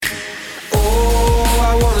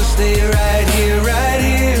stay right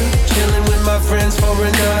here, chilling with my friends for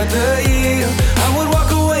another year. I would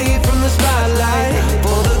walk away from the spotlight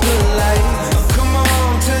for the good life. Oh, come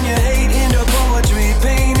on, turn your hate into poetry,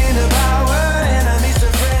 pain into power, enemies to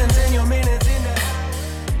friends, and your minutes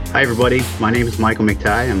into... Hi everybody, my name is Michael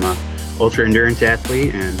McTighe. I'm a ultra endurance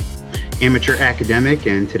athlete and amateur academic,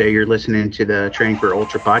 and today you're listening to the Training for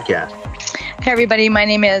Ultra podcast. Hey everybody, my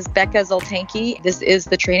name is Becca Zoltanki. This is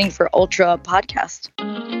the Training for Ultra podcast.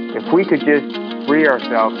 If we could just free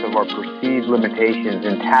ourselves of our perceived limitations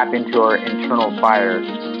and tap into our internal fire,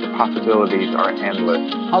 the possibilities are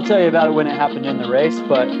endless. I'll tell you about it when it happened in the race,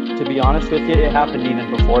 but to be honest with you, it happened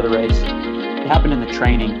even before the race. It happened in the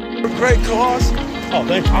training. Great cause. Oh,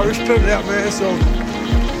 thank you. I respect that, man. So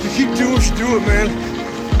you keep doing what you do it, man.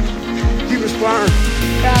 Keep inspiring.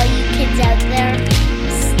 For all you kids out there,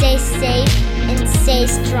 stay safe and stay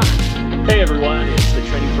strong. Hey everyone, it's the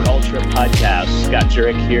Training for Ultra podcast. Scott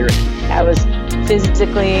Jurek here. I was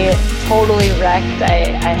physically totally wrecked.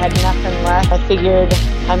 I had nothing left. I figured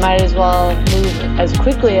I might as well move as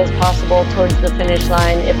quickly as possible towards the finish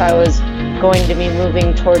line if I was going to be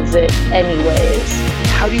moving towards it anyways.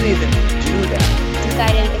 How do you even do that?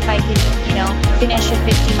 Decided if I could, finish a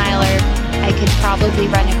 50-miler, I could probably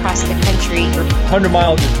run across the country. 100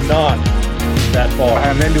 miles is not that far.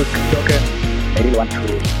 I'm into it. I really want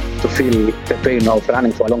to feel the pain of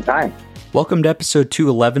running for a long time. Welcome to episode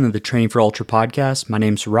 211 of the Training for Ultra podcast. My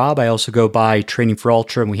name's Rob. I also go by Training for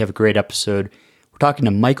Ultra, and we have a great episode. We're talking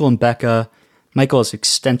to Michael and Becca. Michael has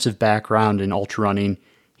extensive background in ultra running.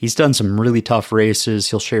 He's done some really tough races.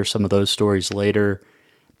 He'll share some of those stories later.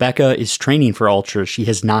 Becca is training for ultra. She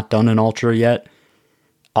has not done an ultra yet.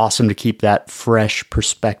 Awesome to keep that fresh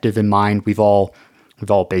perspective in mind. We've all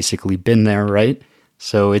basically been there, right?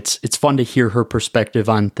 So it's fun to hear her perspective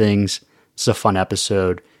on things. It's a fun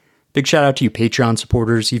episode. Big shout out to you Patreon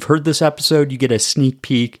supporters. You've heard this episode. You get a sneak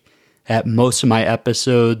peek at most of my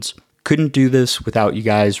episodes. Couldn't do this without you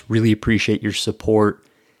guys. Really appreciate your support.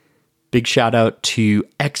 Big shout out to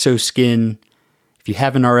Exoskin. If you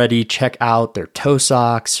haven't already, check out their toe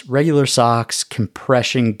socks, regular socks,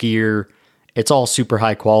 compression gear. It's all super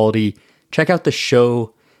high quality. Check out the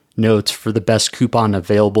show notes for the best coupon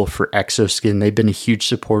available for Exoskin. They've been a huge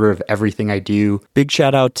supporter of everything I do. Big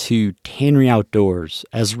shout out to Tannery Outdoors.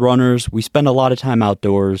 As runners, we spend a lot of time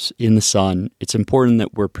outdoors in the sun. It's important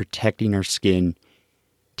that we're protecting our skin.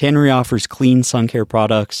 Tannery offers clean sun care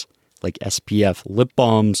products like SPF lip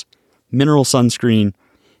balms, mineral sunscreen,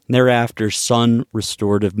 and thereafter sun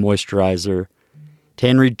restorative moisturizer.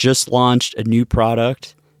 Tannery just launched a new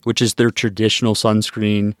product, which is their traditional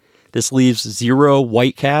sunscreen. This leaves zero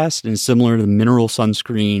white cast and is similar to the mineral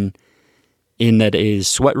sunscreen in that it is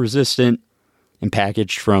sweat resistant and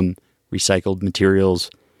packaged from recycled materials.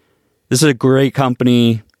 This is a great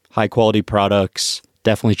company, high quality products.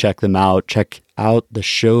 Definitely check them out. Check out the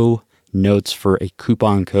show notes for a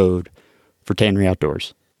coupon code for Tannery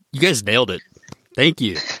Outdoors. You guys nailed it. Thank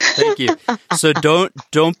you. Thank you. So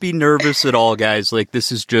don't be nervous at all, guys. Like,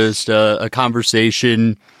 this is just a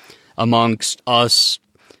conversation amongst us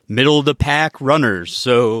middle of the pack runners.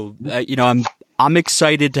 So, I'm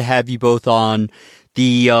excited to have you both on.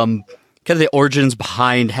 The kind of the origins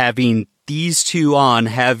behind having these two on,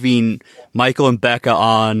 having Michael and Becca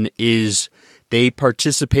on, is they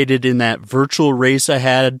participated in that virtual race I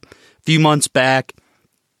had a few months back.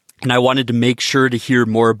 And I wanted to make sure to hear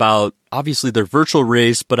more about, obviously, their virtual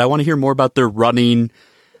race, but I want to hear more about their running,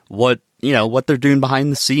 what they're doing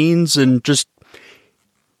behind the scenes, and just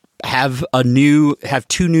have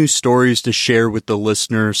two new stories to share with the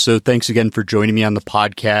listener. So thanks again for joining me on the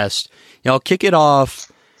podcast. I'll kick it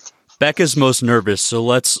off. Becca's most nervous, so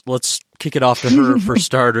let's kick it off to her for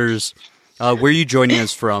starters. Where are you joining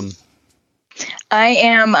us from? I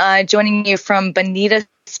am joining you from Bonita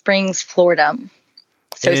Springs, Florida.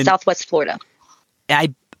 So Southwest Florida.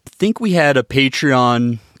 I think we had a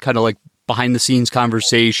Patreon kind of like behind the scenes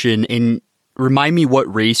conversation, and remind me what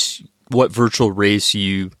virtual race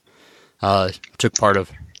you took part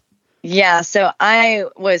of. Yeah, so I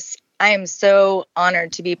am so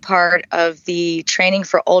honored to be part of the Training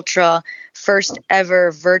for Ultra first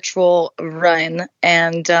ever virtual run.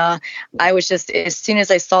 And I was just, as soon as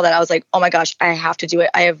I saw that, I was like, oh my gosh, I have to do it.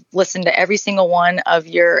 I have listened to every single one of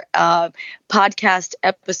your podcast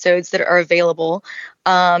episodes that are available.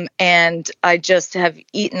 And I just have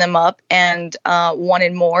eaten them up and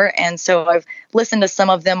wanted more. And so I've listened to some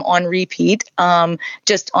of them on repeat,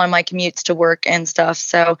 just on my commutes to work and stuff.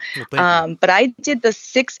 So, but I did the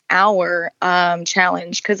 6-hour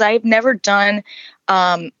challenge because I've never done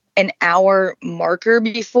an hour marker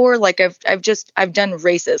before. Like I've done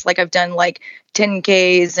races, like I've done like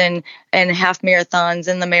 10Ks and half marathons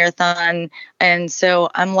and the marathon. And so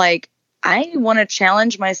I'm like, I want to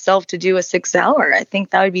challenge myself to do a 6 hour. I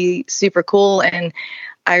think that would be super cool. And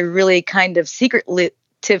I really kind of secretly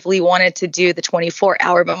wanted to do the 24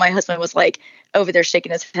 hour, but my husband was like over there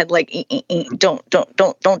shaking his head like,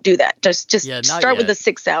 don't do that. Just start with the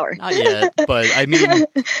 6 hour. Not yet, but I mean,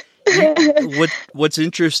 what's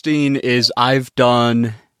interesting is I've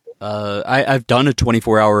done a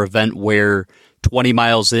 24-hour event where 20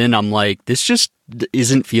 miles in, I'm like, this just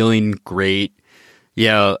isn't feeling great.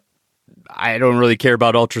 Yeah. I don't really care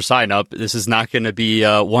about ultra sign up. This is not going to be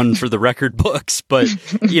one for the record books, but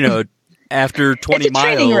after 20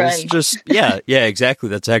 miles, yeah, exactly.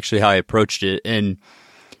 That's actually how I approached it, and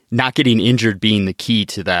not getting injured being the key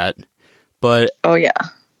to that. But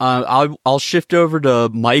I'll shift over to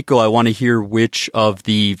Michael. I want to hear which of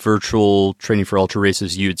the virtual Training for Ultra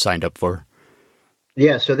races you'd signed up for.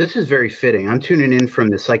 Yeah, so this is very fitting. I'm tuning in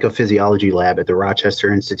from the psychophysiology lab at the Rochester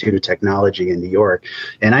Institute of Technology in New York.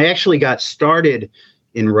 And I actually got started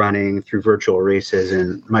in running through virtual races.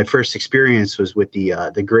 And my first experience was with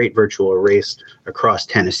the Great Virtual Race across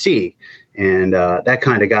Tennessee. And that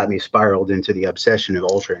kind of got me spiraled into the obsession of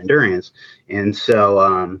ultra endurance. And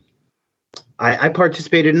so I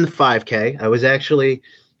participated in the 5K. I was actually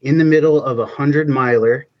in the middle of a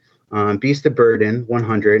 100-miler, Beast of Burden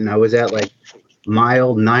 100, and I was at like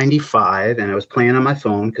mile 95, and I was playing on my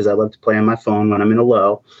phone because I love to play on my phone when I'm in a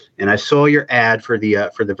low. And I saw your ad for the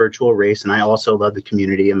virtual race, and I also love the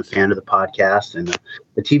community. I'm a fan of the podcast and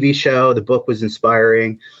the TV show. The book was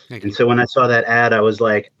inspiring, and so when I saw that ad, I was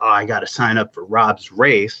like, "Oh, I got to sign up for Rob's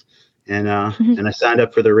race," and and I signed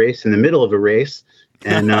up for the race in the middle of a race,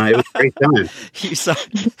 and it was a great time.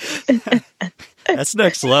 That's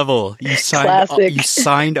next level. You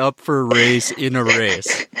signed up for a race in a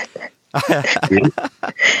race.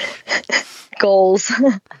 Goals.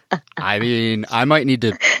 I mean, I might need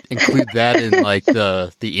to include that in like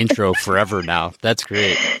the intro forever now. That's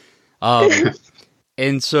great.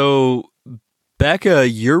 And so, Becca,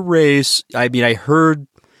 your race, I mean, I heard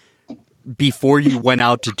before you went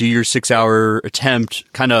out to do your 6 hour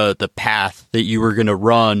attempt, kind of the path that you were going to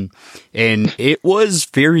run, and it was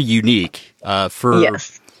very unique for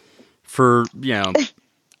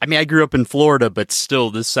I mean, I grew up in Florida, but still,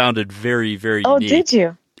 this sounded very, very unique. Oh, did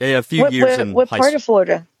you? Yeah, a few years in what part of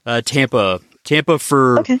Florida? Tampa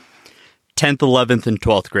for 10th, 11th, and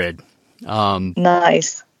 12th grade.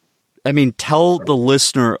 Nice. I mean, tell the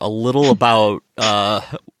listener a little about how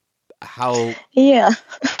you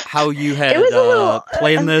had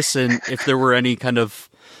planned this, and if there were any kind of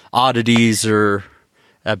oddities or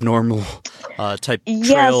abnormal type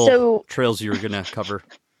trails you were going to cover.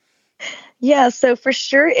 Yeah, so for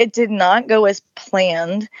sure it did not go as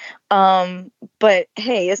planned. But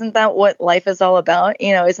hey, isn't that what life is all about?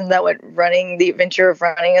 You know, isn't that what the adventure of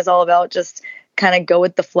running is all about? Just kind of go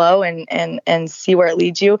with the flow and see where it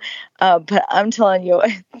leads you. But I'm telling you,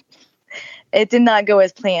 it did not go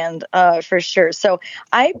as planned, for sure. So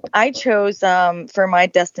I chose, for my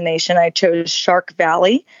destination, I chose Shark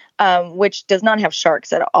Valley, which does not have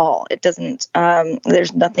sharks at all. It doesn't,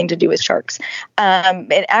 there's nothing to do with sharks.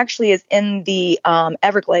 It actually is in the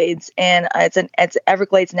Everglades, and it's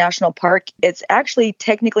Everglades National Park. It's actually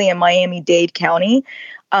technically in Miami-Dade County.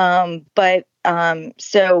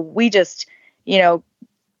 So we just,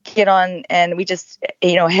 get on and we just,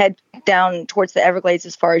 head down towards the Everglades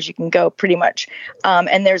as far as you can go, pretty much.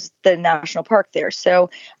 And there's the national park there. So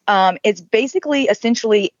it's basically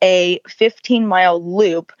essentially a 15-mile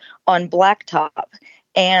loop on blacktop.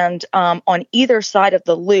 And on either side of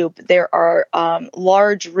the loop, there are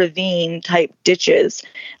large ravine-type ditches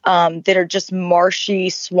that are just marshy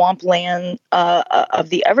swampland of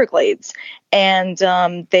the Everglades. And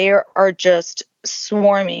they are just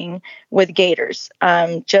swarming with gators.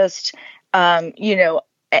 And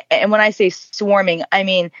when I say swarming, I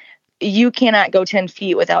mean, you cannot go 10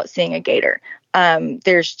 feet without seeing a gator.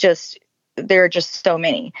 There are just so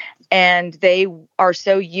many. And they are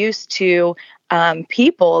so used to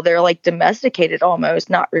people. They're like domesticated almost,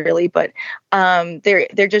 not really, but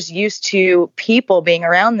they're just used to people being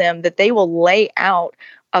around them, that they will lay out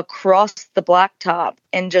across the blacktop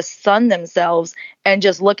and just sun themselves and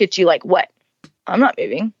just look at you like, what? I'm not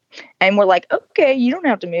moving. And we're like, okay, you don't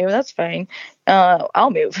have to move. That's fine. I'll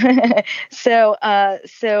move. So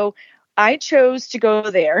I chose to go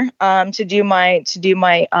there to do my.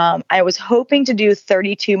 I was hoping to do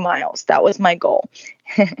 32 miles. That was my goal.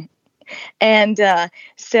 And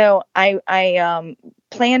so I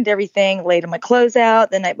planned everything, laid my clothes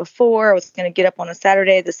out the night before. I was going to get up on the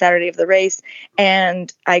Saturday of the race.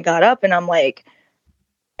 And I got up and I'm like,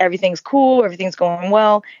 everything's cool. Everything's going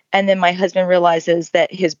well. And then my husband realizes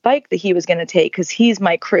that his bike that he was going to take, cause he's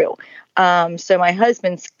my crew. So my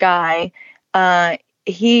husband, Sky,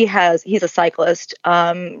 he's a cyclist,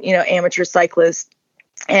 amateur cyclist.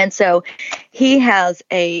 And so he has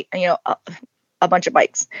a bunch of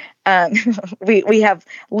bikes. We have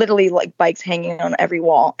literally like bikes hanging on every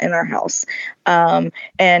wall in our house.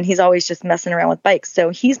 And he's always just messing around with bikes. So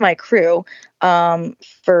he's my crew,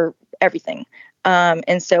 for everything.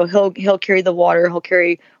 And so he'll carry the water, he'll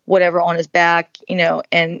carry whatever on his back,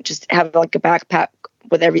 and just have like a backpack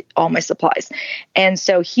with all my supplies. And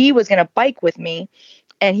so he was going to bike with me,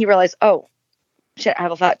 and he realized, oh shit, I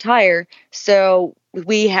have a flat tire. So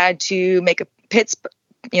we had to make a pit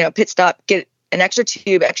stop, get an extra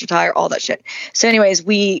tube, extra tire, all that shit. So anyways,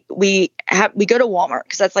 we go to Walmart,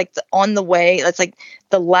 because that's like on the way. That's like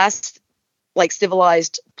the last like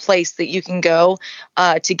civilized place that you can go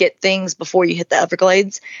to get things before you hit the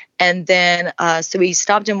Everglades. And then so we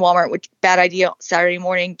stopped in Walmart, which bad idea. Saturday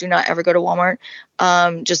morning, do not ever go to Walmart.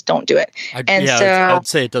 Just don't do it. I'd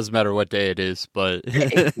say it doesn't matter what day it is, but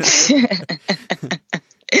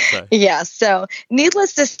yeah. So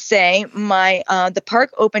needless to say, my the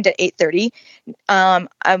park opened at 8:30.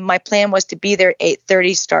 My plan was to be there at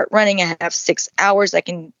 8:30, start running. I have 6 hours. I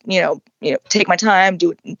can, take my time,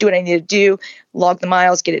 do what I need to do, log the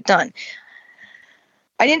miles, get it done.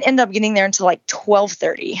 I didn't end up getting there until like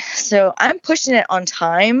 12:30. So I'm pushing it on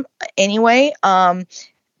time anyway.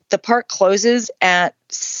 The park closes at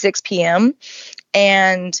 6 p.m.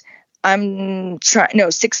 and I'm trying,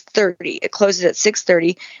 6:30. It closes at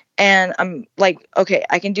 6:30. And I'm like, okay,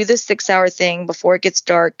 I can do this 6 hour thing before it gets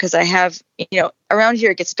dark. Cause I have, around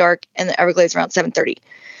here it gets dark and the Everglades around 7:30.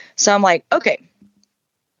 So I'm like, okay,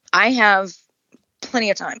 I have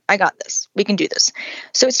plenty of time. I got this. We can do this.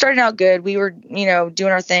 So it started out good. We were,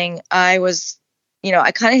 doing our thing. I was,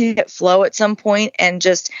 I kind of hit flow at some point and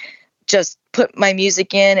just put my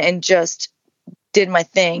music in and just did my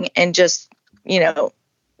thing and just,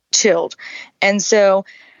 chilled. And so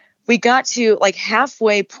we got to like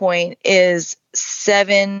halfway point is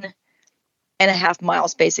 7.5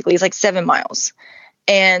 miles, basically. It's like 7 miles.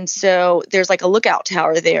 And so there's like a lookout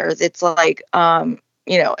tower there. That's like,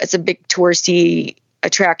 it's a big touristy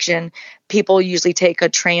attraction. People usually take a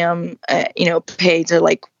tram, pay to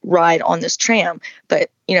like ride on this tram. But,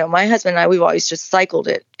 my husband and I, we've always just cycled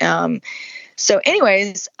it. So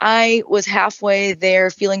anyways, I was halfway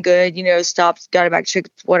there feeling good, stopped, got it back,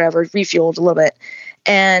 whatever, refueled a little bit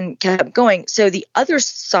and kept going. So the other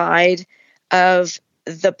side of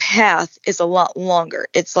the path is a lot longer.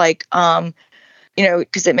 It's like,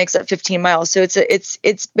 because it makes up 15 miles. So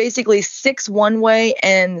it's basically 6 one way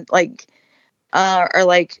and like, or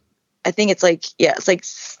like, I think it's like, it's like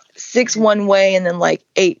 6 one way and then like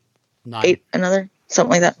 8 another,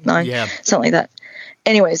 something like that. 9, something like that.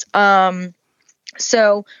 Anyways,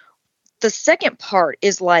 so the second part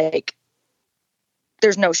is like,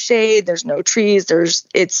 there's no shade, there's no trees,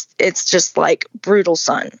 it's just like brutal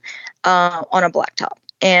sun, on a blacktop.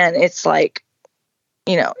 And it's like,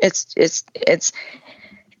 it's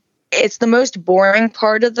the most boring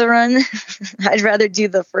part of the run. I'd rather do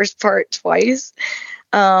the first part twice,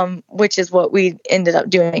 which is what we ended up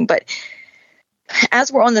doing. But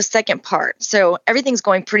as we're on the second part, so everything's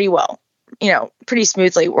going pretty well, pretty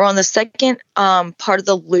smoothly. We're on the second part of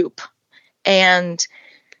the loop, and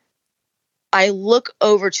I look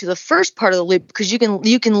over to the first part of the loop because you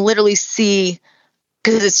can literally see,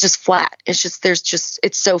 because it's just flat.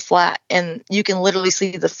 It's so flat, and you can literally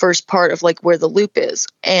see the first part of like where the loop is,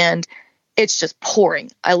 and it's just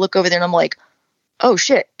pouring. I look over there and I'm like, oh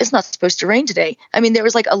shit, it's not supposed to rain today. I mean, there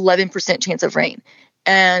was like 11% chance of rain.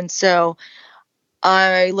 And so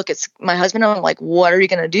I look at my husband and I'm like, what are you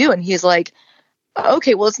going to do? And he's like,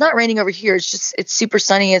 okay, well, it's not raining over here. It's super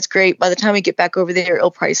sunny. It's great. By the time we get back over there,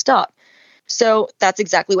 it'll probably stop. So that's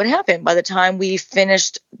exactly what happened. By the time we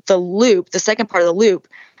finished the loop, the second part of the loop,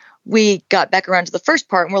 we got back around to the first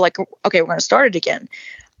part and we're like, okay, we're going to start it again.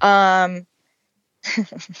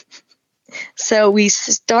 So we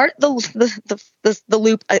start the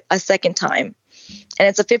loop a second time, and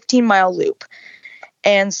it's a 15-mile loop.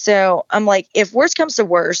 And so I'm like, if worse comes to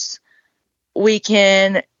worse, we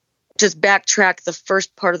can just backtrack the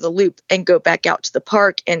first part of the loop and go back out to the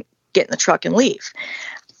park and get in the truck and leave.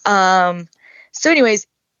 So anyways,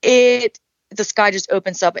 the sky just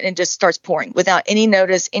opens up and it just starts pouring without any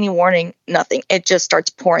notice, any warning, nothing. It just starts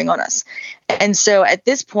pouring on us. And so at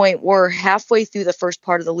this point, we're halfway through the first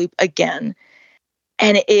part of the loop again.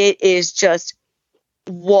 And it is just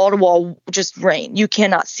wall to wall, just rain. You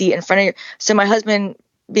cannot see in front of you. So my husband,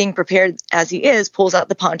 being prepared as he is, pulls out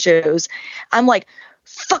the ponchos. I'm like,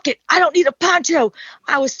 fuck it, I don't need a poncho.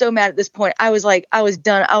 I was so mad at this point. I was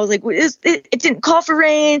done. I was like, it didn't call for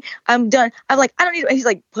rain. I'm done. I'm like, I don't need it. He's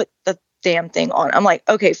like, put the damn thing on. I'm like,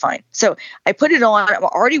 okay, fine. So I put it on. I'm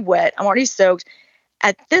already wet. I'm already soaked.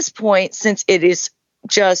 At this point, since it is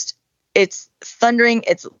just, it's thundering,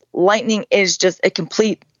 it's lightning, it is just a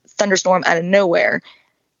complete thunderstorm out of nowhere.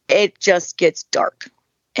 It just gets dark.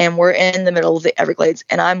 And we're in the middle of the Everglades.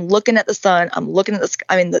 And I'm looking at the sun. I'm looking at the sky.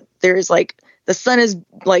 I mean, there's like, the sun is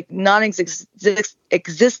like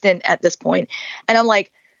non-existent at this point. And I'm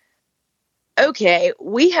like, okay,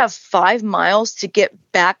 we have 5 miles to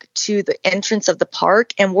get back to the entrance of the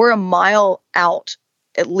park. And we're a mile out,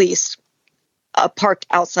 at least, parked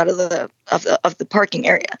outside of the parking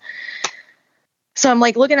area. So I'm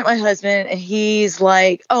like looking at my husband, and he's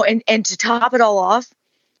like, oh, and to top it all off,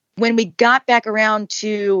 when we got back around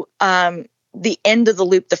to the end of the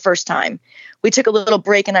loop the first time, we took a little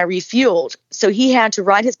break and I refueled. So he had to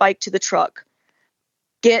ride his bike to the truck,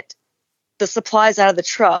 get the supplies out of the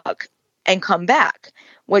truck, and come back,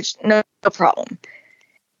 which no problem.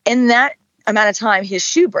 In that amount of time, his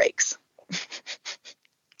shoe breaks.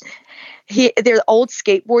 They're old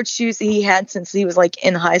skateboard shoes that he had since he was like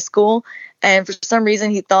in high school. And for some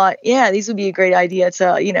reason he thought, yeah, these would be a great idea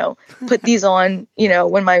to, put these on,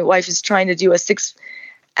 when my wife is trying to do a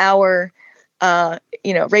 6-hour,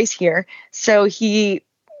 race here. So he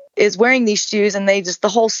is wearing these shoes, and the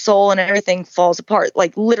whole sole and everything falls apart,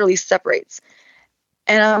 like literally separates.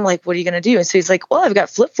 And I'm like, what are you going to do? And so he's like, well, I've got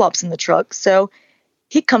flip-flops in the truck. So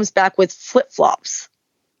he comes back with flip-flops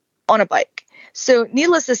on a bike. So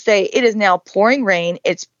needless to say, it is now pouring rain.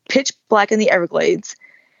 It's pitch black in the Everglades.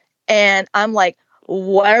 And I'm like,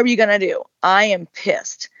 what are you going to do? I am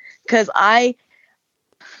pissed because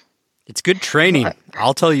it's good training.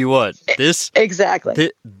 I'll tell you what,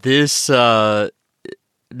 exactly. This no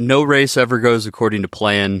race ever goes according to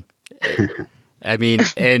plan. I mean,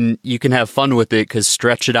 and you can have fun with it because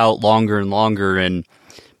stretch it out longer and longer, and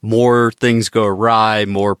more things go awry,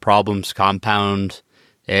 more problems compound.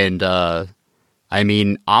 And I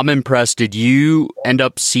mean, I'm impressed. Did you end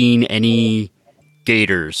up seeing any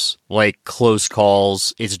gators, like close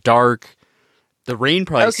calls? It's dark. The rain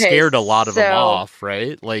probably scared a lot of them off,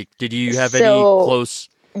 right? Like, did you have any close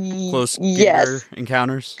gator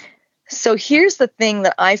encounters? So here's the thing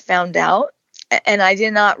that I found out, and I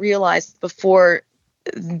did not realize before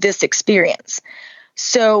this experience.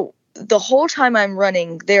 So the whole time I'm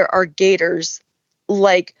running, there are gators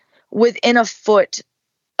like within a foot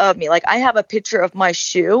of me. Like I have a picture of my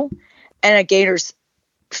shoe and a gator's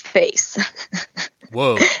face.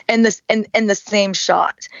 Whoa. in the same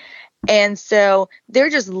shot. And so they're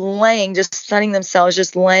just sunning themselves,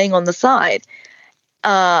 just laying on the side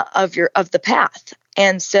of the path.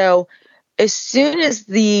 And so as soon as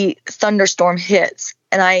the thunderstorm hits,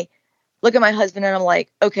 and I look at my husband and I'm like,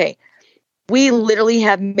 okay, we literally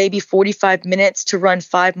have maybe 45 minutes to run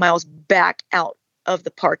 5 miles back out of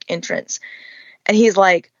the park entrance. And he's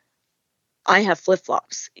like, I have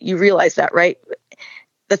flip-flops. You realize that, right?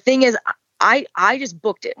 The thing is, I just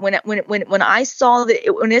booked it. When I saw that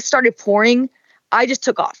when it started pouring, I just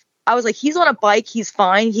took off. I was like, he's on a bike. He's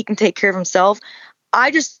fine. He can take care of himself. I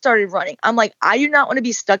just started running. I'm like, I do not want to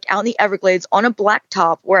be stuck out in the Everglades on a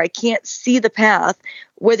blacktop where I can't see the path,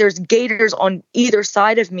 where there's gators on either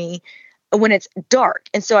side of me when it's dark.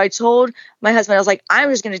 And so I told my husband, I was like, I'm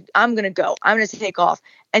going to go. I'm going to take off.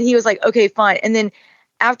 And he was like, okay, fine. And then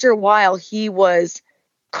after a while, he was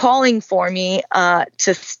calling for me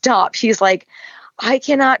to stop. He's like, I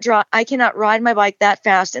cannot ride my bike that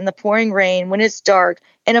fast in the pouring rain when it's dark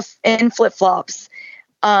in flip-flops.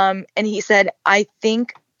 And he said, I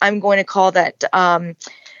think I'm going to call that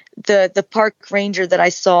the park ranger that I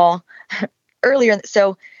saw earlier.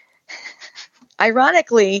 So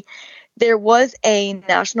ironically, there was a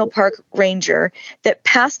national park ranger that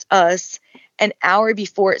passed us an hour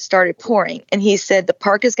before it started pouring. And he said, the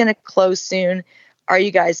park is going to close soon. Are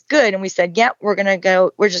you guys good? And we said, yeah, we're going to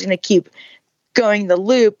go. We're just going to keep going the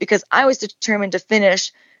loop because I was determined to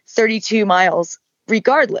finish 32 miles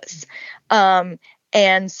regardless.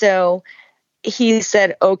 And so he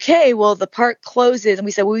said, okay, well, the park closes. And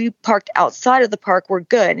we said, well, we parked outside of the park. We're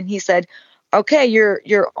good. And he said, okay,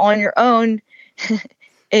 you're on your own.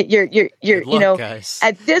 Good luck, guys.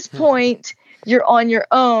 At this point, you're on your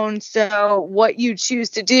own. So what you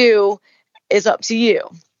choose to do is up to you.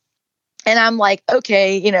 And I'm like,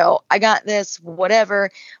 okay, I got this,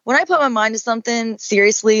 whatever. When I put my mind to something,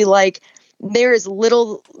 seriously, like there is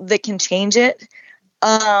little that can change it.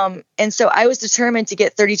 And so I was determined to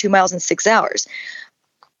get 32 miles in 6 hours.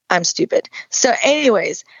 I'm stupid. So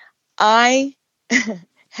anyways, I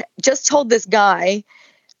just told this guy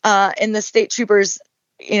in the state troopers,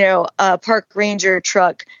 park ranger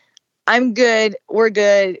truck, I'm good. We're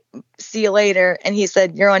good. See you later. And he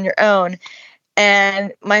said, you're on your own.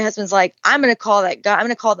 And my husband's like, I'm going to call that guy. I'm going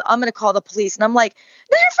to call the police. And I'm like,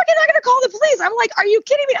 no, you're freaking not going to call the police. I'm like, are you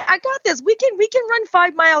kidding me? I got this. We can run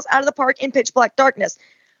 5 miles out of the park in pitch black darkness.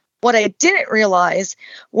 What I didn't realize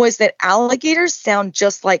was that alligators sound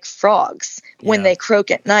just like frogs when they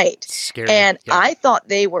croak at night. Scary. And I thought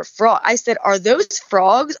they were frogs. I said, are those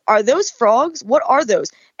frogs? Are those frogs? What are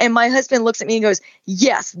those? And my husband looks at me and goes,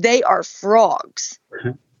 yes, they are frogs.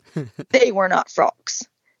 They were not frogs.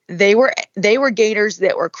 They were gators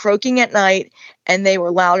that were croaking at night, and they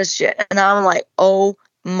were loud as shit. And I'm like, oh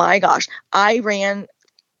my gosh. I ran.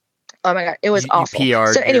 Oh my God, it was awful. You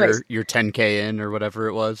PR'd so anyways, your 10K in or whatever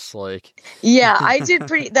it was, like. Yeah, I did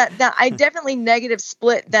that I definitely negative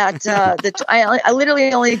split that. I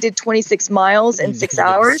literally only did 26 miles in 6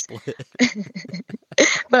 hours,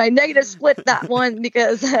 but I negative split that one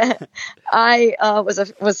because I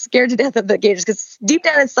was scared to death of the gators, because deep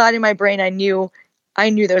down inside in my brain I knew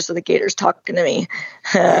those were the gators talking to me.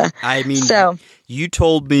 I mean, so you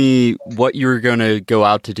told me what you were gonna go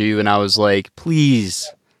out to do, and I was like,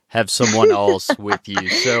 please have someone else with you.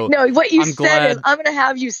 So no, what you said is, I'm going to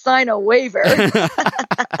have you sign a waiver.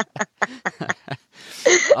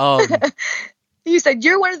 You said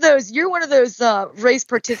you're one of those race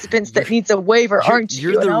participants that needs a waiver, aren't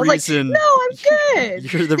you? You're the reason. Like, no, I'm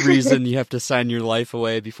good. You're the reason you have to sign your life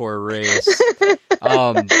away before a race.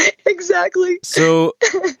 Exactly. So,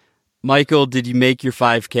 Michael, did you make your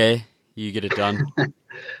 5K? You get it done?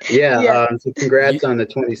 Yeah. So congrats on the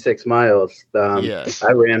 26 miles.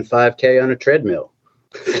 I ran 5K on a treadmill.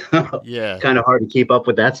 Yeah. Kind of hard to keep up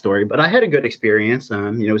with that story, but I had a good experience.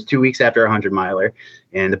 It was 2 weeks after a 100-miler,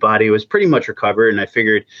 and the body was pretty much recovered. And I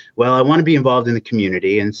figured, well, I want to be involved in the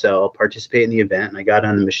community, and so I'll participate in the event. And I got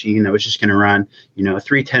on the machine. I was just going to run,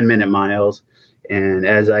 3 10-minute miles. And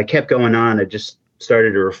as I kept going on, I just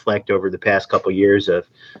started to reflect over the past couple years of,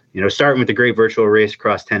 starting with the Great Virtual Race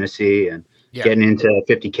across Tennessee and getting into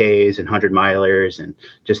 50Ks and 100-milers, and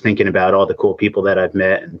just thinking about all the cool people that I've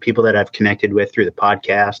met and people that I've connected with through the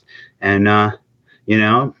podcast. And, that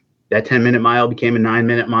 10-minute mile became a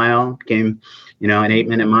 9-minute mile, became, an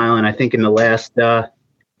 8-minute mile. And I think in the last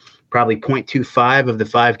probably 0.25 of the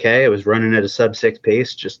 5K, I was running at a sub-6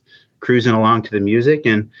 pace, just cruising along to the music.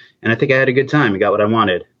 And I think I had a good time. I got what I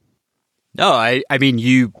wanted. No, I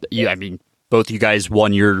mean, both you guys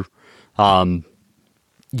won your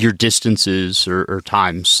distances or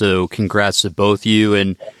times. So congrats to both you.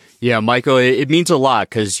 And yeah, Michael, it means a lot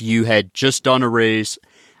because you had just done a race.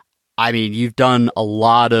 I mean, you've done a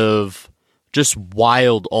lot of just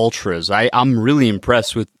wild ultras. I'm really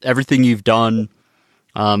impressed with everything you've done.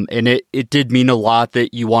 And it did mean a lot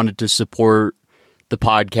that you wanted to support the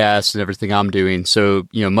podcast and everything I'm doing. So,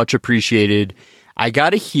 much appreciated. I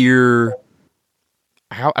want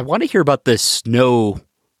to hear about this snow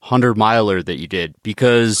 100-miler that you did,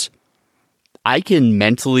 because I can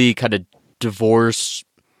mentally kind of divorce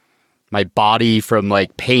my body from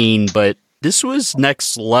like pain, but this was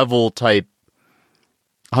next level type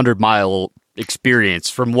 100-mile experience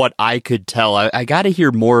from what I could tell. I got to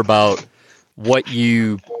hear more about what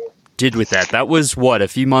you did with that. That was a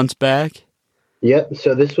few months back? Yep.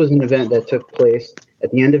 So this was an event that took place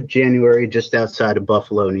at the end of January, just outside of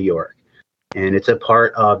Buffalo, New York. And it's a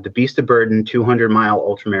part of the Beast of Burden 200-mile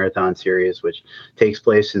ultramarathon series, which takes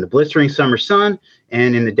place in the blistering summer sun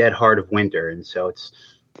and in the dead heart of winter. And so it's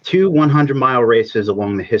 2 100-mile races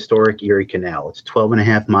along the historic Erie Canal. It's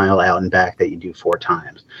 12.5 mile out and back that you do 4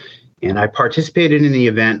 times. And I participated in the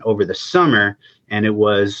event over the summer, and it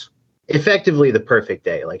was effectively the perfect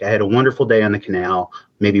day. Like, I had a wonderful day on the canal,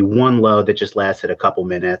 maybe one load that just lasted a couple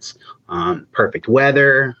minutes, perfect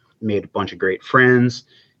weather, made a bunch of great friends,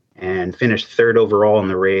 and finished 3rd overall in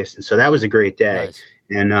the race. And so that was a great day. Nice.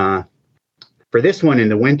 And for this one in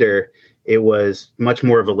the winter, it was much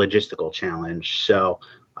more of a logistical challenge. So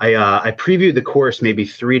I previewed the course maybe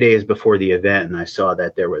 3 days before the event, and I saw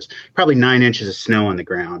that there was probably 9 inches of snow on the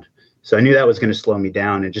ground. So I knew that was going to slow me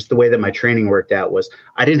down. And just the way that my training worked out was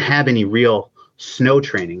I didn't have any real snow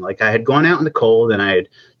training. Like, I had gone out in the cold and I had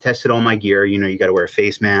tested all my gear. You got to wear a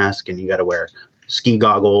face mask and you got to wear ski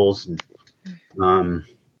goggles. And,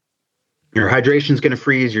 your hydration's going to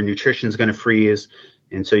freeze, your nutrition's going to freeze.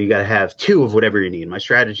 And so you got to have 2 of whatever you need. My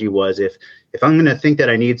strategy was if I'm going to think that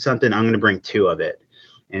I need something, I'm going to bring 2 of it.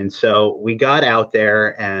 And so we got out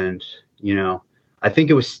there, and, I think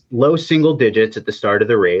it was low single digits at the start of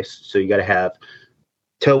the race. So you got to have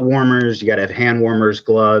toe warmers, you got to have hand warmers,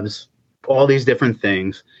 gloves, all these different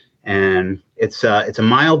things. And it's a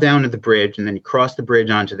mile down to the bridge, and then you cross the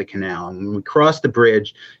bridge onto the canal. And when we crossed the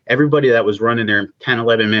bridge, everybody that was running their 10,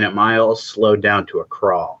 11-minute miles slowed down to a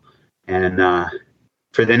crawl. And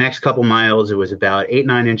for the next couple miles, it was about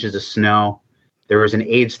 8-9 inches of snow. There was an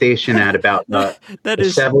aid station at about that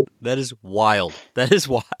is wild. That is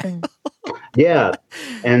wild. Yeah,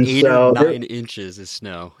 and 8 or 9 inches of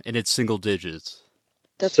snow, and it's single digits.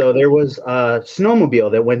 So there was a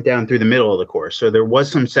snowmobile that went down through the middle of the course. So there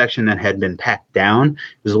was some section that had been packed down.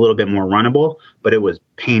 It was a little bit more runnable, but it was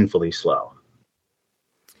painfully slow.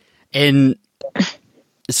 And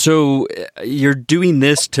so you're doing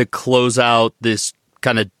this to close out this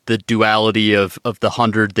kind of the duality of the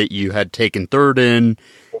 100 that you had taken third in.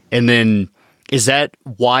 And then is that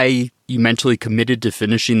why you mentally committed to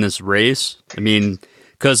finishing this race? I mean,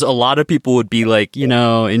 because a lot of people would be like,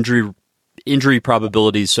 injury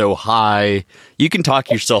probability is so high, you can talk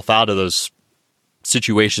yourself out of those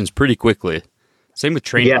situations pretty quickly. Same with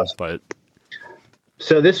training, but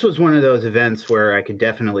so this was one of those events where I could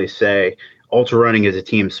definitely say ultra running is a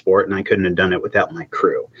team sport, and I couldn't have done it without my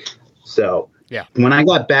crew. So when I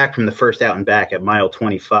got back from the first out and back at mile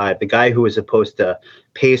 25, the guy who was supposed to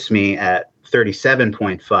pace me at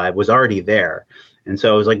 37.5 was already there. And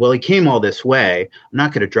so I was like, well, he came all this way. I'm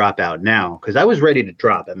not going to drop out now, because I was ready to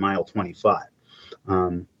drop at mile 25.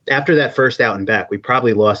 After that first out and back, we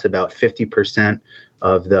probably lost about 50%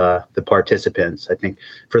 of the participants. I think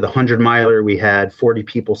for the 100-miler, we had 40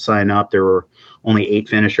 people sign up. There were only 8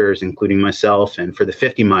 finishers, including myself. And for the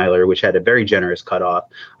 50-miler, which had a very generous cutoff,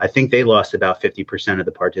 I think they lost about 50% of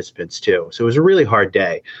the participants too. So it was a really hard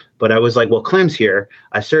day. But I was like, well, Clem's here.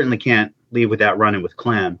 I certainly can't leave without running with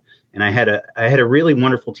Clem. And I had a really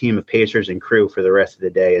wonderful team of pacers and crew for the rest of the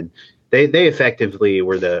day, and they effectively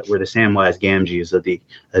were the Samwise Gamgees of the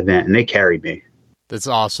event, and they carried me. That's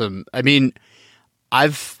awesome. I mean,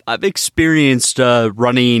 I've experienced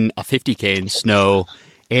running a 50K in snow,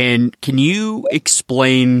 and can you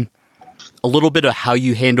explain a little bit of how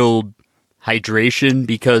you handled hydration?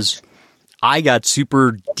 Because I got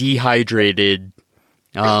super dehydrated,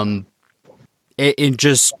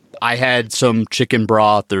 I had some chicken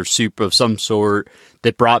broth or soup of some sort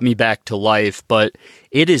that brought me back to life, but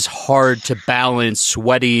it is hard to balance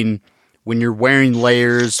sweating when you're wearing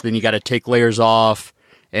layers, then you got to take layers off,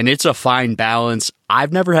 and it's a fine balance.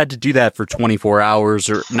 I've never had to do that for 24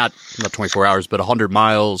 hours, or not 24 hours, but 100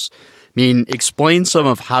 miles. I mean, explain some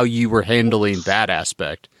of how you were handling that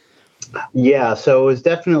aspect. Yeah, so it was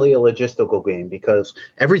definitely a logistical game, because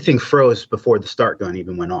everything froze before the start gun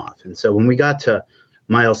even went off. And so when we got to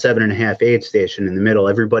mile 7.5 aid station in the middle,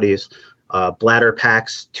 everybody's bladder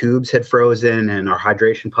packs tubes had frozen, and our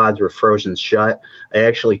hydration pods were frozen shut. I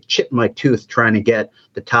actually chipped my tooth trying to get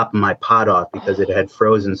the top of my pod off because it had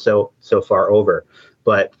frozen so far over.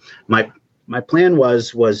 But my plan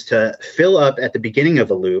was to fill up at the beginning of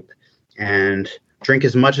the loop and drink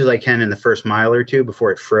as much as I can in the first mile or two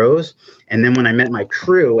before it froze. And then when I met my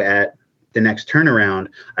crew at the next turnaround,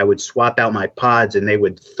 I would swap out my pods and they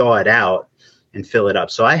would thaw it out and fill it up.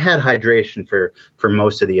 So I had hydration for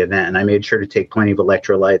most of the event, and I made sure to take plenty of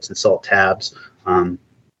electrolytes and salt tabs.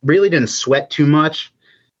 Really didn't sweat too much,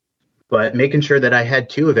 but making sure that I had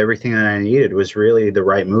 2 of everything that I needed was really the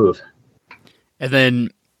right move. And then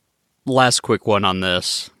last quick one on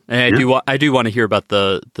this, and I do want to hear about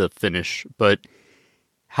the finish, but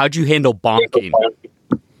how'd you handle bonking?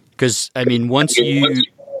 Because I mean, once you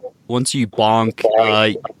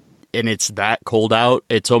bonk and it's that cold out,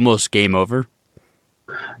 it's almost game over.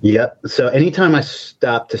 Yep. So anytime I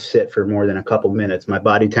stopped to sit for more than a couple minutes, my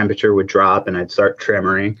body temperature would drop and I'd start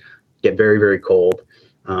tremoring, get very, very cold.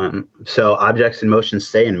 So objects in motion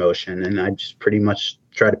stay in motion, and I just pretty much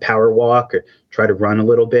try to power walk or try to run a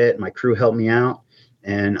little bit. My crew helped me out,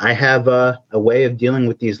 and I have a way of dealing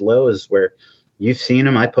with these lows where you've seen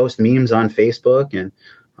them. I post memes on Facebook, and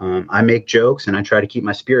I make jokes, and I try to keep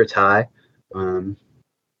my spirits high.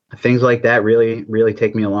 Things like that really, really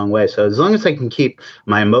take me a long way. So as long as I can keep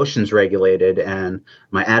my emotions regulated and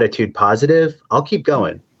my attitude positive, I'll keep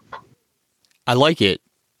going. I like it.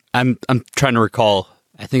 I'm trying to recall.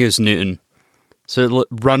 I think it was Newton. So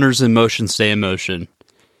runners in motion stay in motion.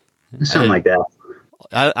 Something like that.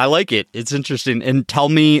 I like it. It's interesting. And tell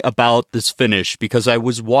me about this finish, because I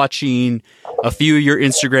was watching a few of your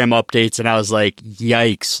Instagram updates and I was like,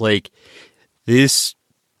 yikes, like this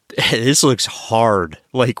looks hard.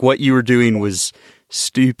 Like what you were doing was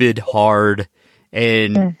stupid hard.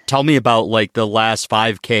 And tell me about like the last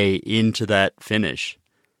 5K into that finish.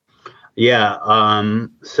 Yeah.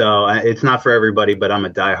 So it's not for everybody, but I'm a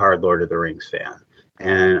diehard Lord of the Rings fan.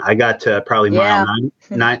 And I got to probably mile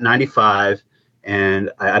 95, and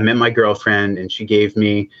I met my girlfriend, and she gave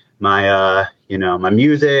me my, my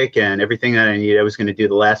music and everything that I needed. I was going to do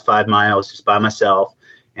the last 5 miles just by myself.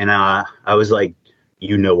 And I was like,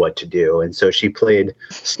 you know what to do. And so she played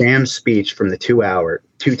Sam's speech from the Two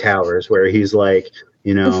Towers, where he's like,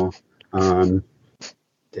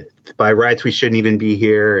 by rights, we shouldn't even be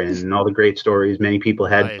here, and all the great stories. Many people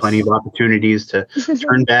had plenty of opportunities to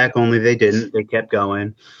turn back, only they didn't. They kept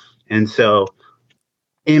going. And so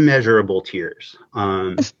immeasurable tears.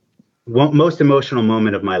 Most emotional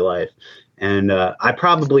moment of my life. And I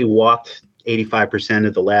probably walked 85%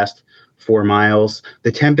 of the last 4 miles.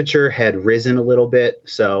 The temperature had risen a little bit.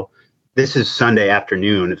 So this is Sunday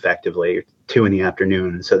afternoon, effectively, 2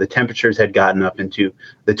 p.m. So the temperatures had gotten up into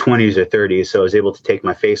the 20s or 30s. So I was able to take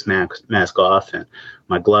my face mask off and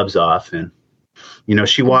my gloves off. And,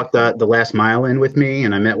 she walked the last mile in with me,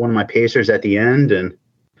 and I met one of my pacers at the end. And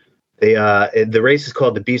the race is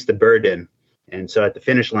called the Beast of Burden. And so at the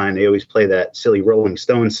finish line, they always play that silly Rolling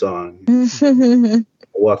Stones song. I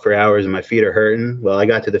walk for hours and my feet are hurting. Well, I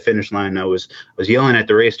got to the finish line. I was yelling at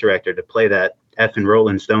the race director to play that effing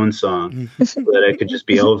Rolling Stones song so that it could just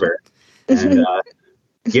be over. And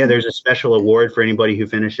there's a special award for anybody who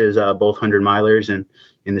finishes both 100-milers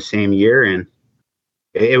in the same year. And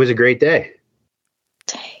it was a great day.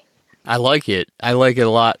 I like it. I like it a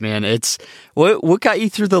lot, man. It's what got you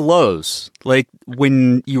through the lows? Like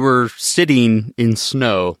when you were sitting in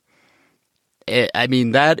snow. I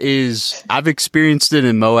mean, I've experienced it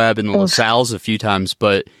in Moab and LaSalle's a few times,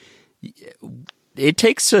 but it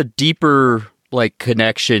takes a deeper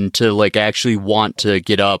connection to actually want to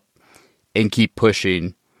get up and keep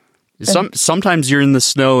pushing. Sometimes you're in the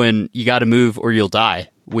snow and you got to move or you'll die,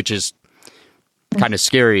 which is kind of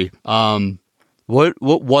scary. What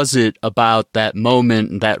was it about that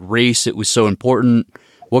moment and that race that was so important?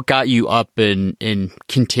 What got you up and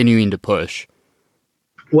continuing to push?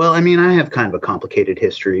 Well, I mean, I have kind of a complicated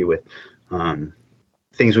history with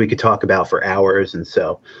things we could talk about for hours. And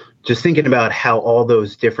so just thinking about how all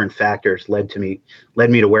those different factors led me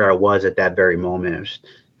to where I was at that very moment. It was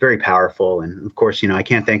very powerful. And of course, I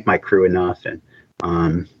can't thank my crew enough. And,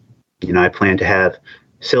 I plan to have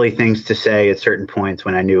silly things to say at certain points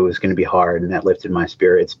when I knew it was going to be hard, and that lifted my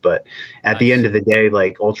spirits. But at the end of the day,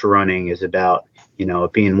 ultra running is about,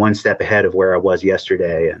 being one step ahead of where I was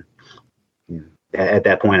yesterday. And at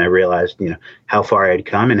that point I realized, how far I had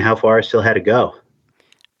come and how far I still had to go.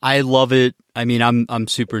 I love it. I mean, I'm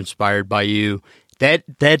super inspired by you.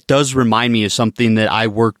 That does remind me of something that I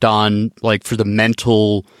worked on, for the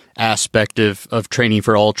mental aspect of training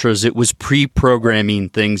for ultras. It was pre-programming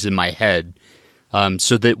things in my head.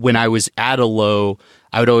 So that when I was at a low,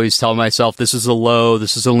 I would always tell myself, this is a low,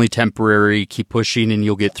 this is only temporary, keep pushing and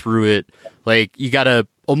you'll get through it. You got to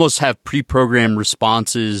almost have pre-programmed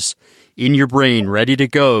responses in your brain ready to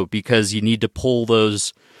go, because you need to pull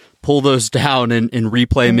those down and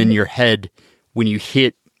replay them in your head when you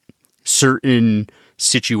hit certain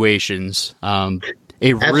situations.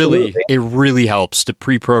 It really helps to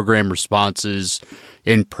pre-program responses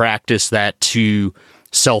and practice that to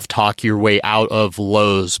self-talk your way out of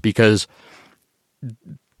lows, because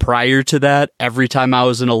prior to that, every time I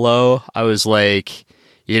was in a low, I was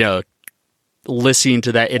listening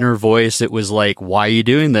to that inner voice. It was why are you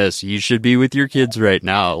doing this? You should be with your kids right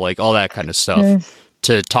now. All that kind of stuff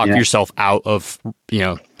to talk yourself out of,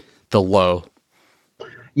 the low.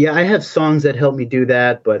 Yeah, I have songs that help me do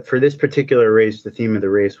that, but for this particular race, the theme of the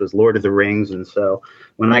race was Lord of the Rings, and so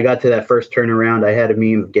when I got to that first turnaround, I had a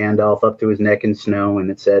meme of Gandalf up to his neck in snow, and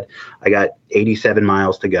it said, I got 87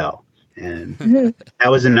 miles to go, and that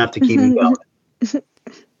was enough to keep me going.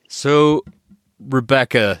 So,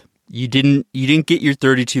 Rebecca, you didn't get your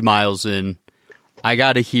 32 miles in. I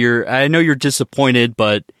know you're disappointed,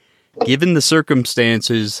 but given the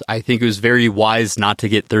circumstances, I think it was very wise not to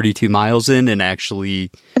get 32 miles in and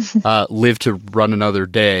actually live to run another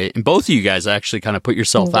day. And both of you guys actually kind of put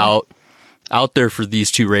yourself out there for these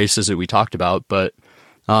two races that we talked about. But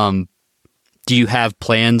do you have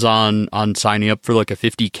plans on signing up for a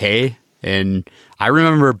 50K? And I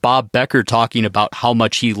remember Bob Becker talking about how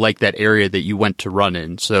much he liked that area that you went to run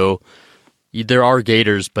in. So there are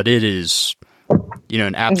gators, but it is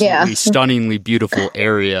an absolutely stunningly beautiful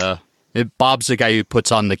area. Bob's the guy who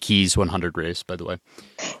puts on the Keys 100 race, by the way.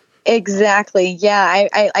 Exactly. Yeah.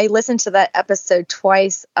 I listened to that episode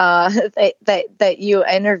twice, that you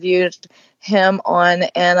interviewed him on,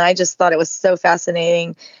 and I just thought it was so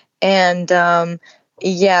fascinating. And,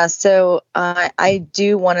 Yeah, so I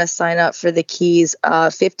do want to sign up for the Keys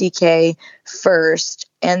 50K first,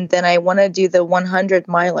 and then I want to do the 100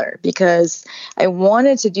 miler because I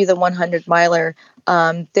wanted to do the 100 miler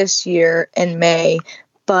this year in May,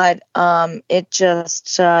 but it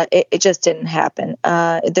just didn't happen.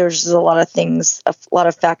 There's a lot of things, a lot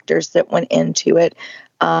of factors that went into it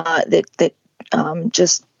that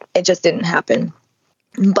just didn't happen.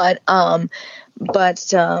 But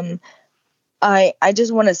I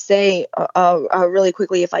just want to say really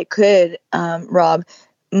quickly, if I could, Rob,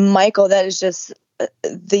 Michael, that is just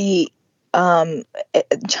I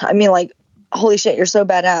mean, like, holy shit, you're so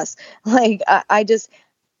badass. Like,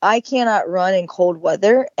 I cannot run in cold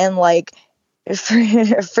weather, and like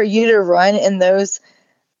for you to run in those,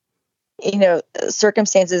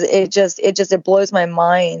 circumstances, it blows my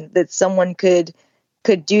mind that someone could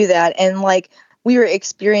do that. And like, we were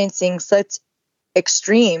experiencing such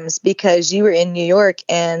extremes because you were in New York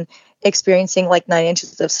and experiencing like 9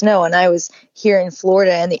 inches of snow, and I was here in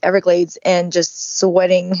Florida and the Everglades and just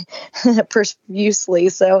sweating profusely.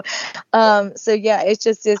 So yeah,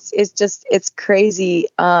 it's crazy.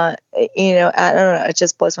 I don't know. It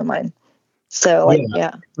just blows my mind. So like,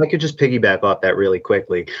 yeah. I could just piggyback off that really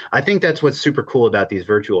quickly. I think that's what's super cool about these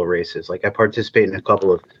virtual races. Like, I participate in a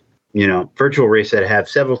couple of virtual races that have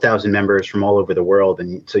several thousand members from all over the world.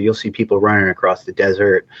 And so you'll see people running across the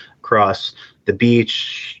desert, across the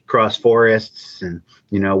beach, across forests, and,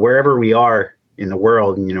 wherever we are in the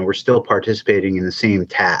world, we're still participating in the same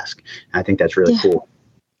task. And I think that's really cool.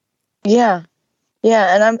 Yeah.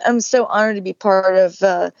 Yeah. And I'm so honored to be part of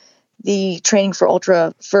the Training for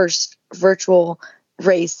Ultra first virtual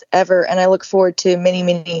race ever. And I look forward to many,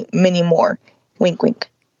 many, many more. Wink, wink.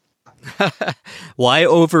 Well, I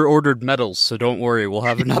over-ordered medals, so don't worry. We'll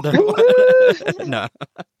have another one. No.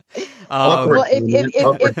 Well,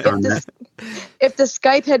 if the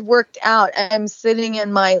Skype had worked out, I'm sitting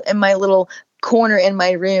in my little corner in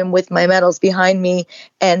my room with my medals behind me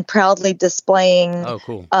and proudly displaying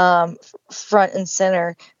front and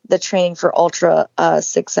center the Training for Ultra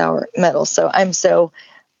 6-hour medal. So I'm so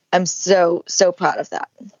proud of that.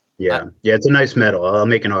 Yeah, it's a nice medal. I'll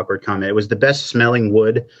make an awkward comment. It was the best smelling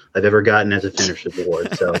wood I've ever gotten as a finisher's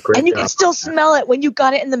award. So great. And you can still smell it when you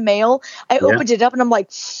got it in the mail. I opened it up and I'm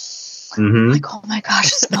like, oh my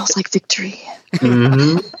gosh, it smells like victory.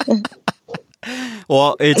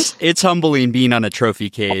 Well, it's humbling being on a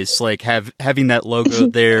trophy case. Like, having that logo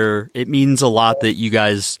there, it means a lot that you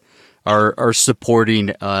guys are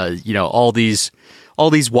supporting all these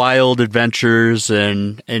wild adventures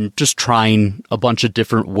and just trying a bunch of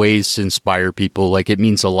different ways to inspire people. Like, it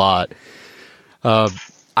means a lot.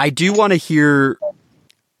 I do want to hear,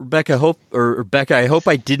 Rebecca, I hope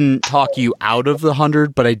I didn't talk you out of the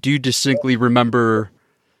 100, but I do distinctly remember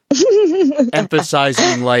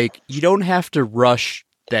emphasizing, like, you don't have to rush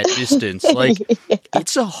that distance. Like,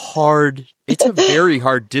 it's a very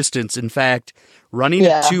hard distance. In fact, running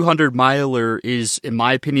a 200 miler is, in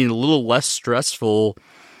my opinion, a little less stressful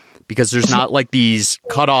because there's not like these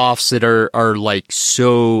cutoffs that are like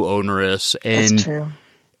so onerous. And that's true.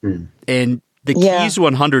 And the Keys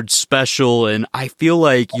 100 special, and I feel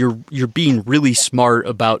like you're being really smart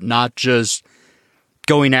about not just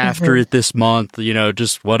going after it this month,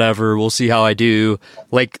 just whatever, we'll see how I do.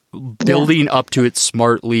 Like, building up to it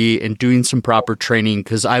smartly and doing some proper training,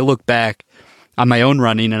 because I look back on my own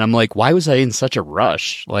running and I'm like, why was I in such a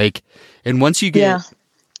rush? Like, and once you get,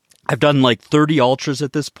 I've done like 30 ultras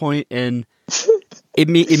at this point, and it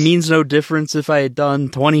means no difference if I had done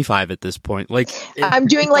 25 at this point. Like, I'm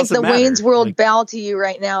doing like the Wayne's World bow to you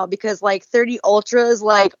right now, because like 30 ultras,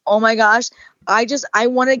 like, oh my gosh, I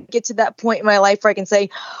want to get to that point in my life where I can say,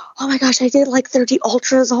 oh my gosh, I did like 30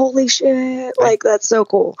 ultras. Holy shit. Like, that's so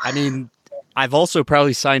cool. I mean, I've also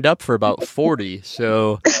probably signed up for about 40.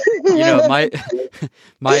 So, my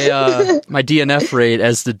DNF rate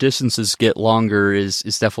as the distances get longer is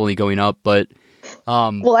definitely going up. But,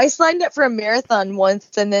 well, I signed up for a marathon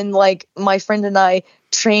once, and then like my friend and I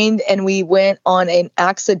trained and we went on an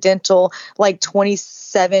accidental like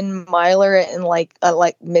 27 miler in like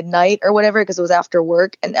midnight or whatever, because it was after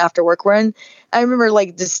work run. I remember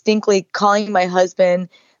like distinctly calling my husband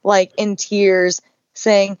like in tears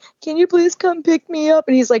saying, can you please come pick me up?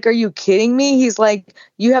 And he's like, are you kidding me? He's like,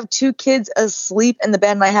 you have 2 kids asleep in the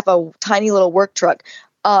bed and I have a tiny little work truck.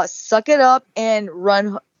 Suck it up and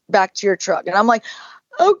run back to your truck. And I'm like,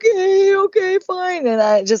 okay, fine. And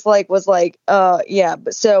I just like was like, yeah.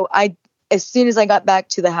 But so as soon as I got back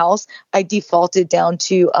to the house, I defaulted down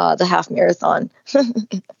to the half marathon.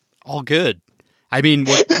 All good. I mean,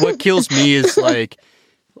 what kills me is like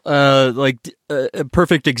a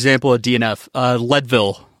perfect example of DNF.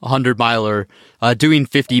 Leadville, 100-miler, doing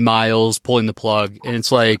 50 miles, pulling the plug, and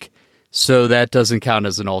it's like, so that doesn't count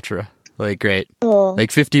as an ultra. Like, great.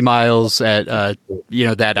 Like 50 miles at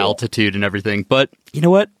that altitude and everything. But you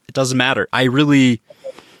know what? It doesn't matter. I really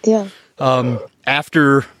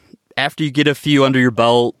after you get a few under your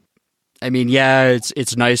belt, I mean, yeah,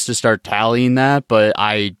 it's nice to start tallying that, but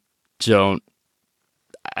I don't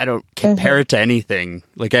compare it to anything.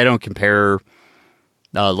 Like, I don't compare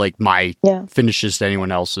like my finishes to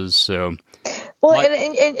anyone else's. So, well, and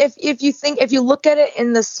if you look at it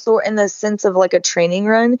in the sense of like a training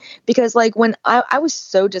run, because like when I was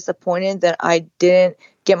so disappointed that I didn't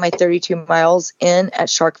get my 32 miles in at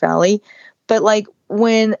Shark Valley, but like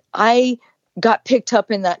when I got picked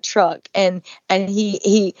up in that truck and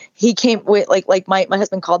he came with like my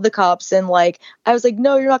husband called the cops, and like I was like,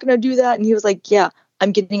 no, you're not going to do that. And he was like, yeah,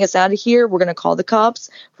 I'm getting us out of here. We're going to call the cops.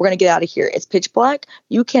 We're going to get out of here. It's pitch black.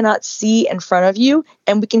 You cannot see in front of you,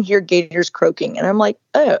 and we can hear gators croaking. And I'm like,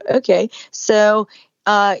 oh, okay. So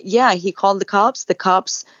he called the cops. The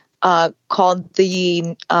cops called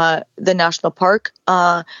the national park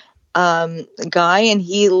guy, and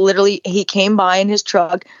he came by in his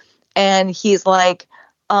truck. And he's like,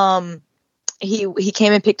 he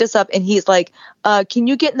came and picked us up, and he's like, can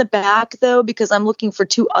you get in the back though? Because I'm looking for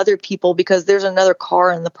 2 other people because there's another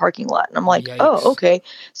car in the parking lot. And I'm like, yikes. Oh, okay.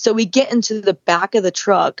 So we get into the back of the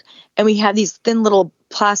truck, and we have these thin little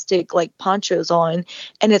plastic like ponchos on,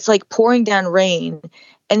 and it's like pouring down rain.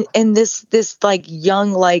 And this like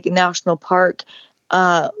young, like national park,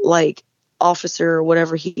 like officer or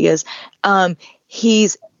whatever he is,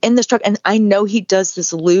 he's in this truck, and I know he does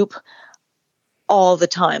this loop all the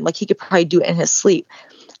time. Like, he could probably do it in his sleep.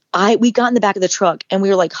 We got in the back of the truck, and we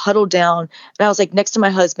were like huddled down, and I was like next to my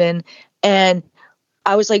husband, and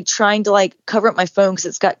I was like trying to like cover up my phone because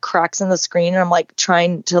it's got cracks in the screen, and I'm like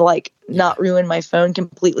trying to like not ruin my phone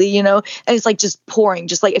completely, and it's like just pouring,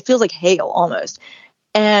 just like it feels like hail almost.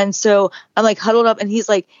 And so I'm like huddled up, and he's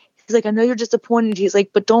like, I know you're disappointed. He's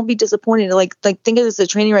like, but don't be disappointed. Like think of this as a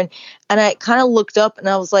training run. And I kind of looked up, and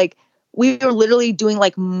I was like, we were literally doing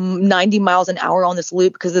like 90 miles an hour on this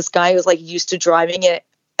loop because this guy was like used to driving it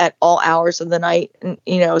at all hours of the night. And,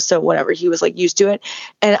 so whatever, he was like used to it.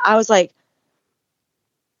 And I was like,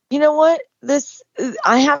 you know what?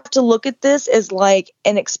 I have to look at this as like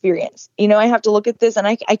an experience. I have to look at this, and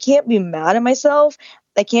I can't be mad at myself.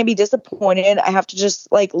 I can't be disappointed. I have to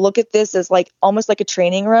just like look at this as like almost like a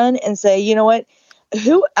training run and say, you know what?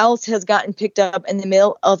 Who else has gotten picked up in the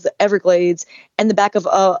middle of the Everglades in the back of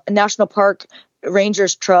a national park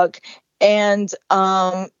ranger's truck? And,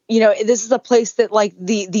 this is a place that like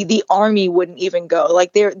the army wouldn't even go.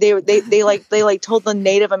 Like they told the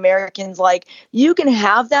Native Americans, like, you can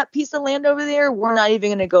have that piece of land over there. We're not even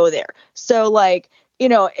going to go there. So like,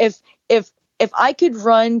 if I could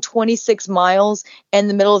run 26 miles in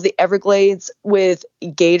the middle of the Everglades with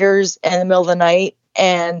gators in the middle of the night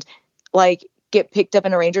and like get picked up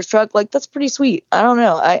in a ranger's truck, like that's pretty sweet. I don't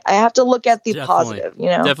know. I have to look at the positive,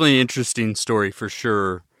 Definitely an interesting story for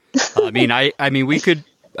sure. I mean, I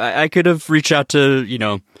could have reached out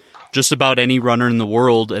to, just about any runner in the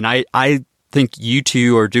world. And I think you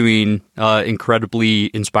two are doing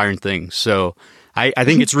incredibly inspiring things. So I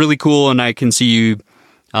think it's really cool. And I can see you,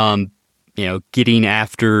 getting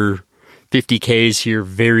after 50Ks here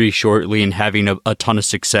very shortly and having a ton of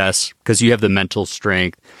success because you have the mental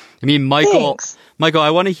strength. I mean, Michael, I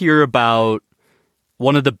want to hear about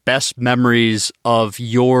one of the best memories of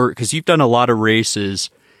because you've done a lot of races,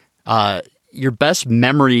 your best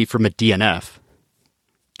memory from a DNF.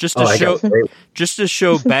 Just to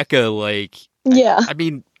show Becca, like, yeah. I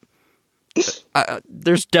mean,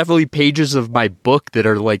 there's definitely pages of my book that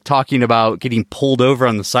are like talking about getting pulled over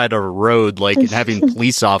on the side of a road, like, and having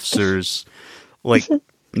police officers like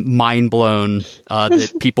mind blown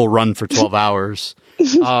that people run for 12 hours.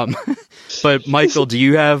 But Michael, do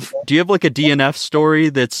you have like a DNF story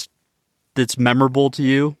that's memorable to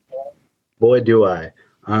you? Boy, do I.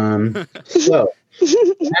 So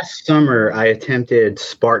last summer I attempted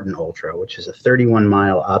Spartan Ultra, which is a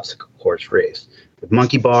 31-mile obstacle course race with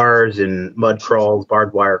monkey bars and mud crawls,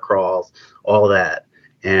 barbed wire crawls, all that.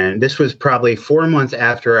 And this was probably 4 months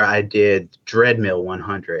after I did Treadmill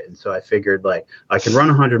 100. And so I figured, like, I could run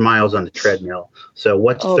 100 miles on the treadmill. So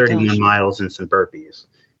what's 31 miles and some burpees?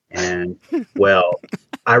 And, well,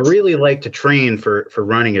 I really like to train for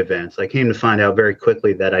running events. I came to find out very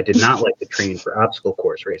quickly that I did not like to train for obstacle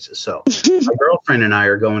course races. So my girlfriend and I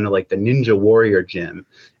are going to, like, the Ninja Warrior gym,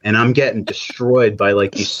 and I'm getting destroyed by,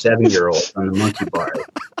 like, these 7-year-olds on the monkey bar.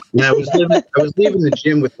 And I was leaving the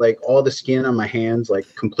gym with like all the skin on my hands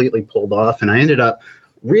like completely pulled off, and I ended up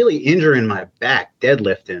really injuring my back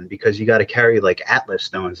deadlifting because you got to carry like Atlas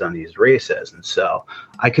stones on these races. And so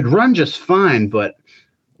I could run just fine, but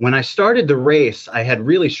when I started the race, I had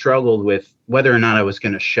really struggled with whether or not I was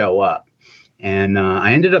going to show up. And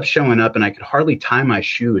I ended up showing up, and I could hardly tie my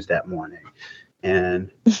shoes that morning,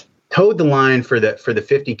 and towed the line for the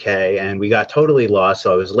 50K, and we got totally lost.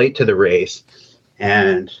 So I was late to the race,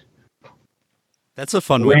 and that's a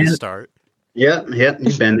fun way to start. Yep,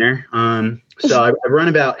 you've been there. So I run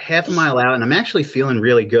about half a mile out, and I'm actually feeling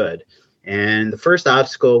really good. And the first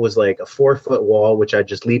obstacle was like a 4-foot wall, which I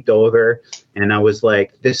just leaped over, and I was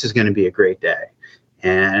like, this is going to be a great day.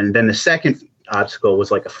 And then the second obstacle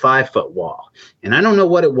was like a 5-foot wall, and I don't know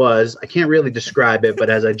what it was. I can't really describe it,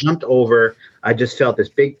 but as I jumped over, I just felt this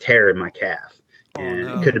big tear in my calf. And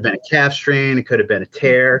it could have been a calf strain. It could have been a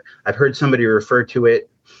tear. I've heard somebody refer to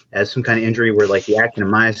it as some kind of injury where like the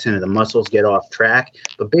actin-myosin or the muscles get off track.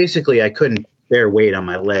 But basically, I couldn't bear weight on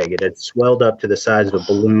my leg. It had swelled up to the size of a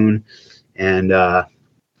balloon. And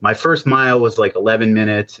my first mile was like 11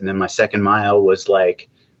 minutes. And then my second mile was like,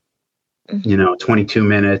 22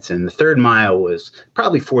 minutes. And the third mile was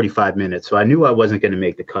probably 45 minutes. So I knew I wasn't going to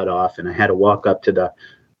make the cutoff. And I had to walk up to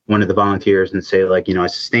one of the volunteers and say, like, I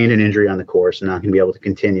sustained an injury on the course and not going to be able to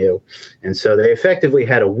continue. And so they effectively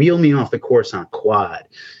had to wheel me off the course on quad.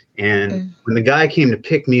 And when the guy came to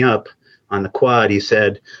pick me up on the quad, he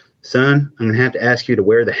said, son, I'm going to have to ask you to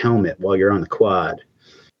wear the helmet while you're on the quad.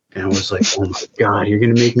 And I was like, oh my God, you're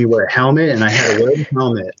going to make me wear a helmet? And I had to wear the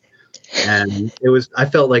helmet. And I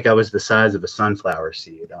felt like I was the size of a sunflower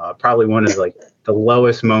seed. Probably one of like the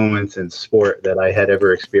lowest moments in sport that I had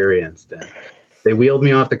ever experienced. And they wheeled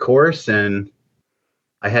me off the course, and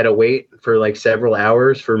I had to wait for like several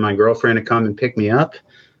hours for my girlfriend to come and pick me up.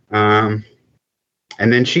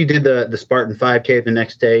 And then she did the Spartan 5K the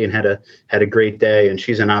next day and had a great day. And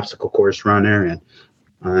she's an obstacle course runner, and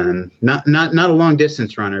not a long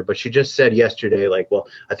distance runner, but she just said yesterday, like, well,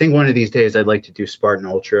 I think one of these days I'd like to do Spartan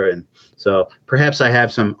Ultra. And so perhaps I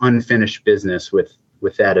have some unfinished business with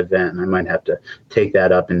that event, and I might have to take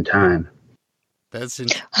that up in time. That's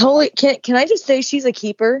holy. Can I just say she's a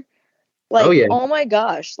keeper? Like, oh, yeah. Oh my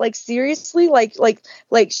gosh. Like, seriously, like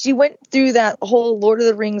she went through that whole Lord of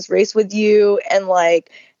the Rings race with you, and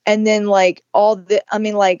then all the, I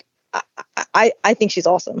mean, like, I think she's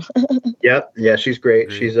awesome. Yep. Yeah, she's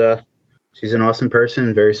great. She's an awesome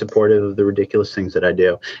person, very supportive of the ridiculous things that I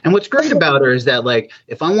do. And what's great about her is that, like,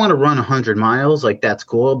 if I want to run 100 miles, like, that's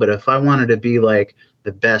cool. But if I wanted to be like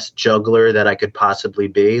the best juggler that I could possibly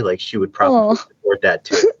be, like, she would probably support that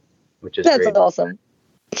too, which is That's great. Awesome.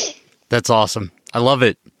 That's awesome. I love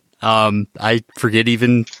it. I forget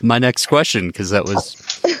even my next question because that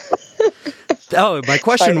was. Oh, my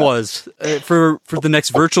question was for the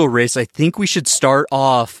next virtual race. I think we should start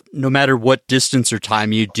off. No matter what distance or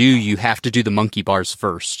time you do, you have to do the monkey bars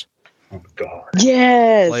first. Oh God!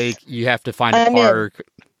 Yes. Like you have to find a park.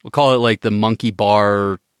 We'll call it like the Monkey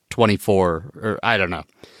Bar 24, or I don't know.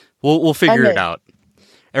 We'll figure it out.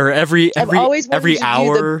 Or every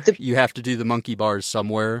hour you have to do the monkey bars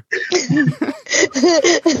somewhere.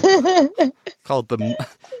 Called the.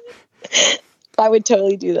 I would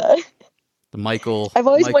totally do that. The Michael. I've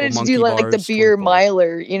always Michael wanted to do like the beer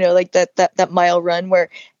miler, like that mile run where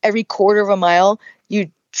every quarter of a mile you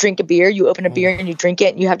drink a beer, you open a beer and you drink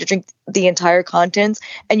it, and you have to drink the entire contents,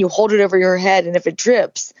 and you hold it over your head, and if it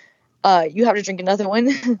drips, you have to drink another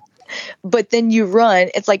one. But then you run.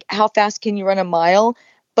 It's like, how fast can you run a mile?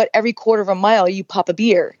 But every quarter of a mile you pop a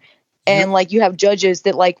beer, and like you have judges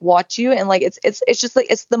that like watch you, and like it's just like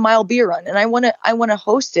it's the mile beer run, and I want to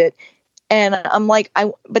host it. And I'm like,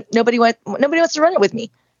 but nobody wants to run it with me.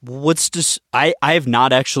 What's this? I have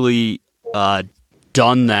not actually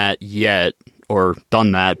done that yet,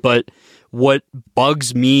 but what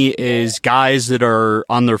bugs me is guys that are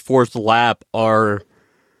on their fourth lap are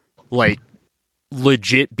like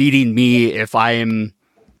legit beating me if I am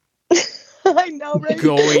I know, right?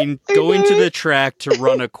 going to the track to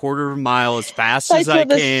run a quarter of a mile as fast as I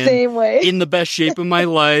can, same way. in the best shape of my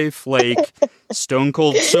life, like stone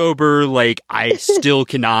cold sober. Like I still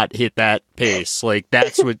cannot hit that pace. Like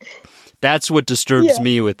that's what disturbs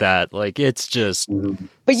me with that. Like it's just.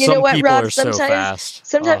 But you know what, Rob?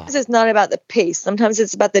 Sometimes it's not about the pace. Sometimes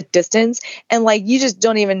it's about the distance, and like you just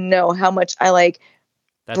don't even know how much I like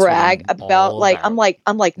brag about. Like I'm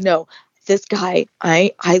like no. This guy,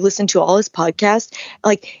 I listen to all his podcasts.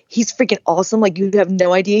 Like, he's freaking awesome. Like, you have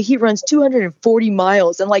no idea. He runs 240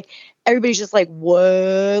 miles. And, like, everybody's just like,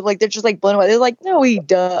 what? Like, they're just, like, blown away. They're like, no, he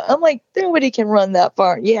does. I'm like, nobody can run that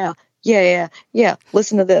far. Yeah, Yeah.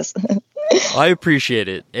 Listen to this. I appreciate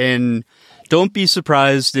it. And don't be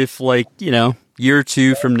surprised if, like, year or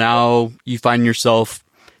two from now, you find yourself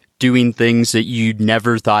doing things that you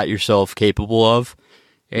never thought yourself capable of.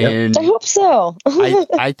 And I hope so.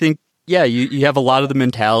 I think, you have a lot of the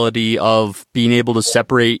mentality of being able to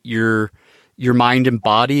separate your mind and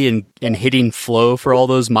body and hitting flow for all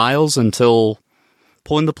those miles until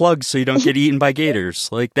pulling the plug so you don't get eaten by gators.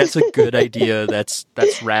 Like, that's a good idea. That's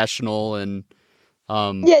rational. And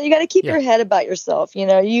you got to keep your head about yourself.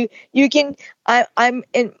 You can. I'm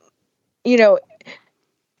in.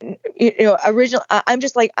 Original. I'm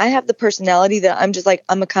just like, I have the personality that I'm just like,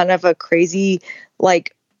 I'm a kind of a crazy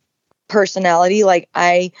like personality. Like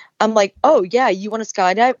I'm like, oh yeah, you want to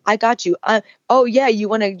skydive? I got you. Oh yeah, you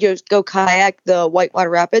want to just go kayak the Whitewater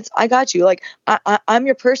Rapids? I got you. Like I'm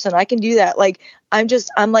your person. I can do that. Like I'm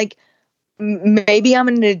like, maybe I'm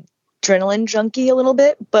an adrenaline junkie a little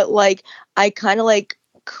bit, but like I kind of like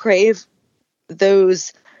crave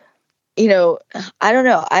those, I don't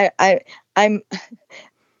know. I'm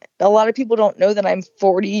a lot of people don't know that I'm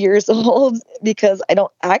 40 years old because I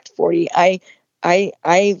don't act 40. I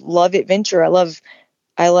love adventure. I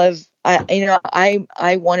want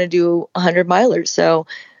to do 100 milers. So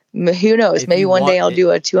who knows? Maybe one day I'll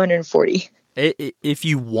do a 240. If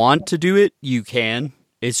you want to do it, you can.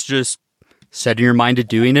 It's just setting your mind to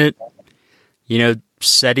doing it.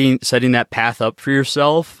 Setting that path up for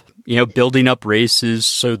yourself. Building up races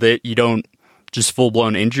so that you don't just full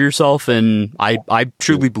blown injure yourself. And I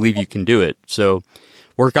truly believe you can do it. So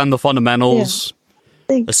work on the fundamentals,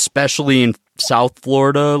 especially in South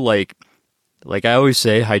Florida. Like I always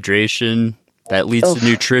say, hydration, that leads to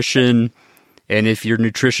nutrition. And if your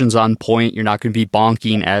nutrition's on point, you're not going to be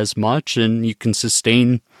bonking as much and you can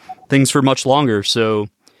sustain things for much longer. So,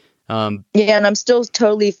 and I'm still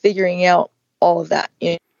totally figuring out all of that,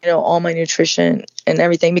 all my nutrition and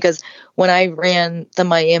everything, because when I ran the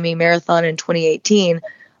Miami Marathon in 2018,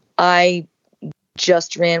 I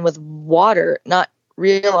just ran with water, not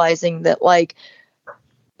realizing that like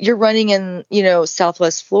you're running in,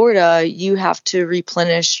 Southwest Florida, you have to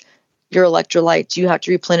replenish your electrolytes. You have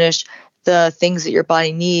to replenish the things that your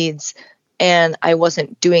body needs. And I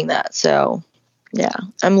wasn't doing that. So yeah,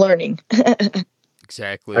 I'm learning.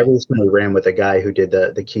 Exactly. I recently ran with a guy who did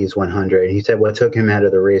the Keys 100. And he said what took him out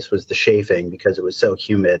of the race was the chafing because it was so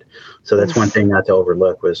humid. So that's one thing not to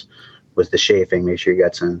overlook was the chafing. Make sure you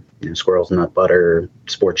got some squirrel's nut butter, or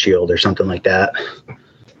Sport Shield or something like that.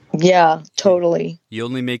 Yeah, totally. You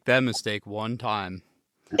only make that mistake one time.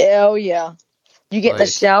 Oh yeah. You get in the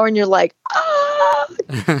shower and you're like, ah.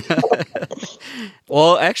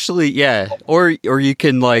 Well, actually, yeah. Or you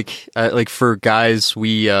can like for guys,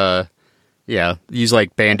 we use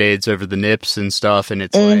like Band-Aids over the nips and stuff, and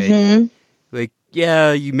it's like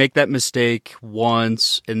you make that mistake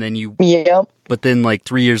once, and then but then like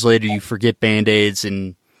 3 years later you forget Band-Aids,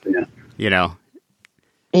 and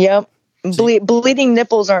Yep. Bleeding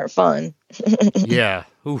nipples aren't fun. Yeah.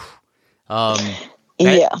 Oof.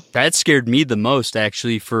 That scared me the most,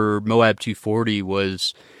 actually, for Moab 240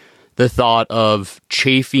 was the thought of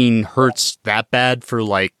chafing hurts that bad for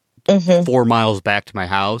like 4 miles back to my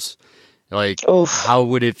house. Like, how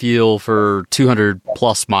would it feel for 200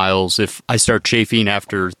 plus miles if I start chafing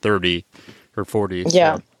after 30 or 40?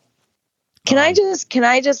 Yeah. So, can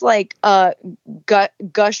I just like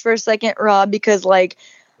gush for a second, Rob? Because like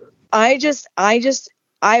I've listened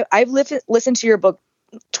to your book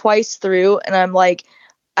twice through, and I'm like,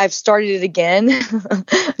 I've started it again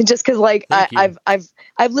just because like I've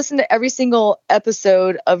listened to every single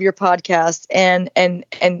episode of your podcast and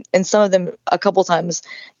some of them a couple times,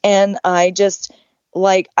 and the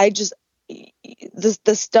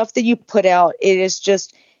stuff that you put out,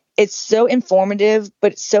 it's so informative,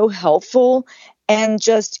 but it's so helpful, and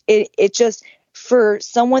it just for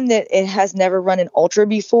someone that it has never run an ultra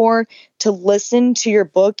before to listen to your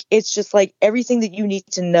book, it's just like everything that you need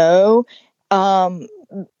to know. And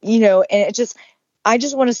I just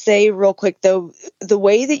want to say real quick though, the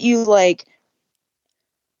way that you like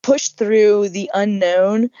push through the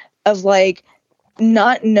unknown of like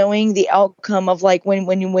not knowing the outcome of like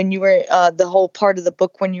when you were the whole part of the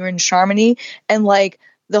book when you were in Chamonix, and like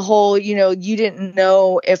the whole, you didn't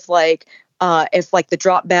know if the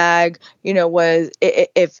drop bag, was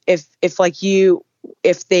if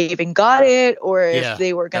they even got it or if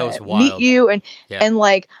they were going to meet you. And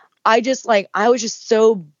like, I was just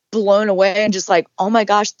so blown away and just like, oh my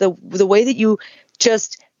gosh, the way that you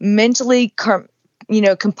just mentally,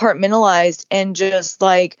 compartmentalized and just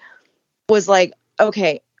like, was like,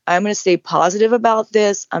 okay, I'm going to stay positive about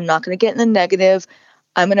this. I'm not going to get in the negative.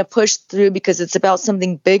 I'm going to push through because it's about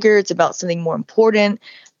something bigger. It's about something more important.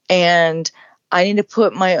 And I need to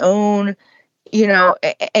put my own, you weren't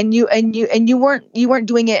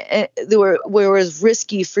doing it where it was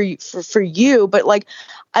risky for you, but like,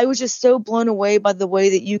 I was just so blown away by the way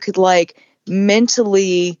that you could like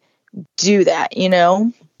mentally do that,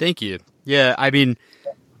 Thank you. Yeah. I mean,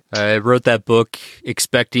 I wrote that book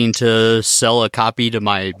expecting to sell a copy to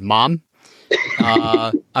my mom.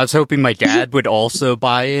 I was hoping my dad would also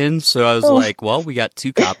buy in. So I was like, well, we got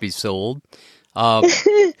 2 copies sold.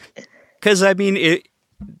 'Cause I mean,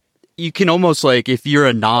 you can almost like, if you're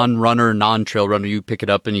a non-runner, non-trail runner, you pick it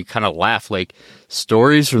up and you kind of laugh, like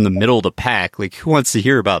stories from the middle of the pack. Like, who wants to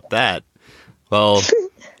hear about that? Well,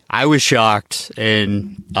 I was shocked,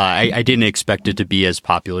 and I didn't expect it to be as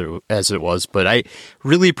popular as it was, but I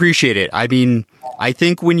really appreciate it. I mean, I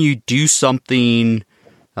think when you do something,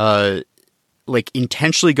 like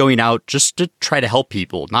intentionally going out just to try to help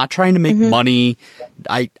people, not trying to make money.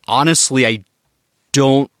 I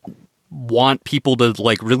don't want people to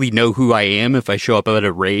like really know who I am if I show up at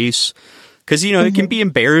a race. 'Cause it can be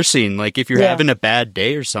embarrassing. Like if you're having a bad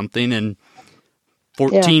day or something and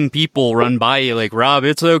 14 people run by you like, Rob,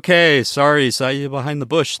 it's okay. Sorry, saw you behind the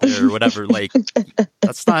bush there or whatever. Like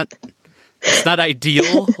it's not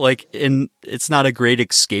ideal. Like, and it's not a great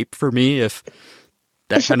escape for me if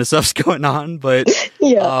that kind of stuff's going on. But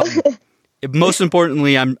most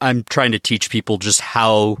importantly, I'm trying to teach people just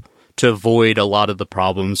how to avoid a lot of the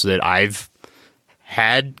problems that I've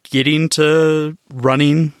had getting to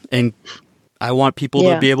running, and I want people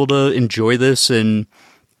to be able to enjoy this and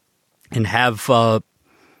have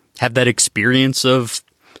that experience of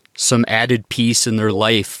some added peace in their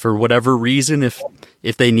life for whatever reason.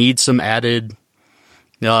 If they need some added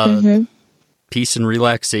peace and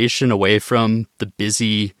relaxation away from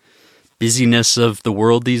the busyness of the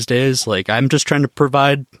world these days, like I'm just trying to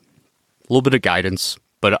provide a little bit of guidance,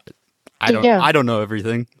 but I don't know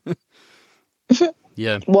everything.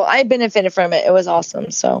 Yeah. Well, I benefited from it. It was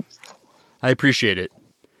awesome. So I appreciate it.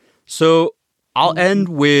 So I'll end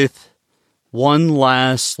with one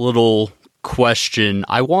last little question.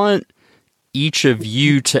 I want each of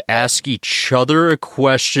you to ask each other a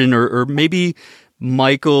question, or maybe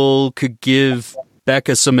Michael could give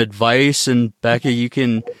Becca some advice, and Becca, you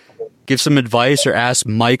can give some advice or ask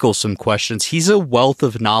Michael some questions. He's a wealth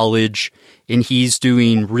of knowledge, and he's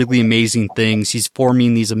doing really amazing things. He's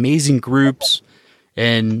forming these amazing groups,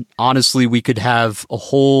 and honestly, we could have a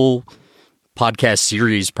whole podcast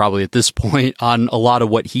series probably at this point on a lot of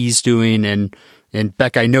what he's doing. And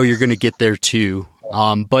Becca, I know you're going to get there too.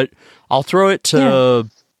 But I'll throw it to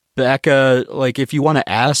Becca. Like, if you want to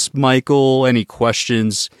ask Michael any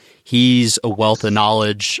questions, he's a wealth of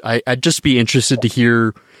knowledge. I'd just be interested to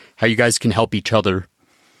hear how you guys can help each other.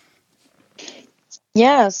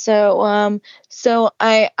 Yeah. So I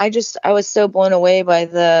was so blown away by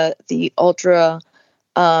the ultra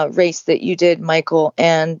race that you did, Michael.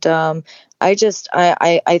 And I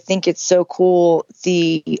think it's so cool,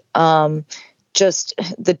 just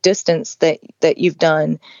the distance that you've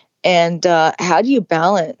done. And how do you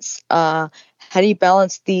balance the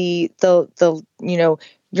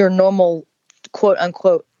your normal quote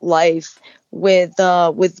unquote life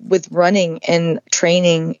with running and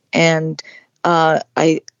training and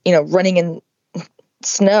running in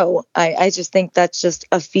snow? I just think that's just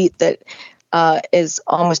a feat that is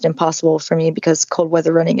almost impossible for me, because cold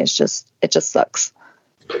weather running it just sucks.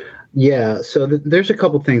 Yeah, so there's a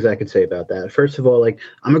couple things I could say about that. First of all, like,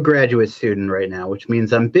 I'm a graduate student right now, which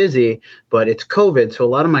means I'm busy, but it's COVID, so a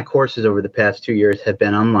lot of my courses over the past 2 years have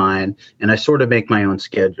been online, and I sort of make my own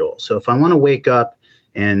schedule. So if I want to wake up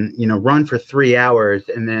and run for 3 hours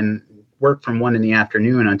and then work from 1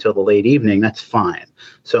 p.m. until the late evening, that's fine.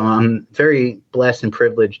 So I'm very blessed and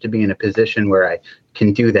privileged to be in a position where I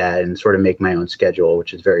can do that and sort of make my own schedule,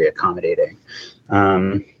 which is very accommodating.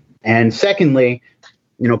 And secondly,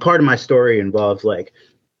 part of my story involves like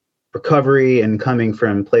recovery and coming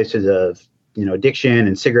from places of, addiction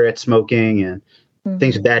and cigarette smoking and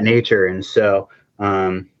things of that nature. And so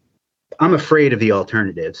I'm afraid of the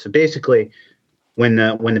alternatives. So basically, when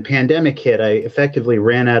the pandemic hit, I effectively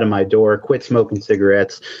ran out of my door, quit smoking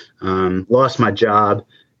cigarettes, lost my job,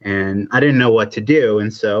 and I didn't know what to do.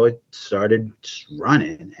 And so it started just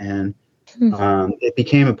running, and it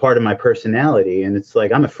became a part of my personality. And it's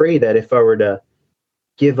like, I'm afraid that if I were to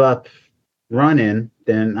give up running,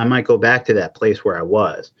 then I might go back to that place where I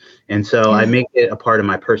was. And so I make it a part of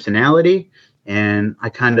my personality, and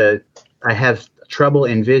I have trouble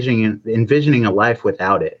envisioning a life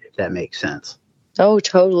without it, if that makes sense. Oh,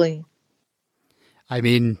 totally. I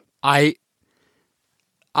mean, I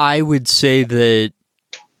would say that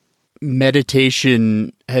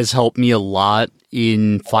meditation has helped me a lot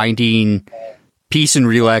in finding peace and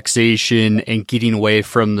relaxation and getting away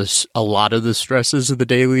from a lot of the stresses of the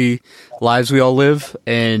daily lives we all live,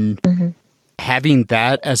 and having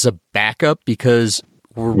that as a backup, because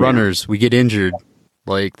we're runners, we get injured,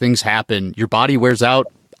 like things happen, your body wears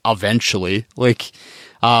out eventually. Like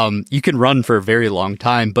you can run for a very long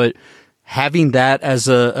time, but having that as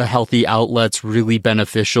a healthy outlet's really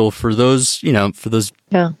beneficial for those,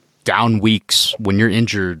 down weeks when you're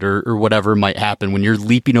injured or whatever might happen, when you're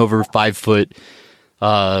leaping over 5-foot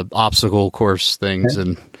obstacle course things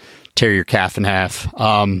and tear your calf in half.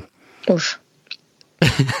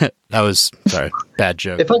 That was, sorry, bad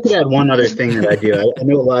joke. If I could add one other thing that I do, I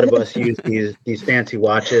know a lot of us use these fancy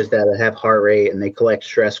watches that have heart rate and they collect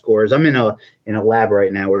stress scores. I'm in a lab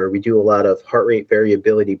right now where we do a lot of heart rate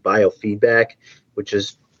variability biofeedback, which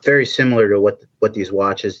is very similar to what these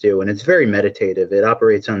watches do, and it's very meditative. It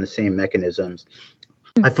operates on the same mechanisms.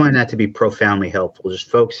 I find that to be profoundly helpful, just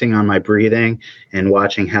focusing on my breathing and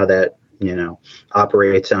watching how that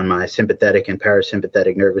operates on my sympathetic and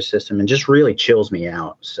parasympathetic nervous system, and just really chills me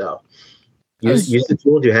out. So use the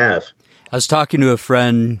tools you have. I was talking to a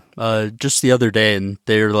friend just the other day, and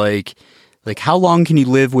they're like, how long can you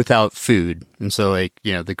live without food? And so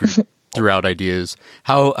the group threw out ideas.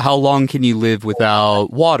 How long can you live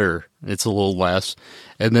without water? It's a little less.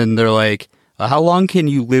 And then they're like, how long can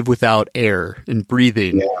you live without air and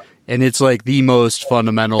breathing? Yeah. And it's like the most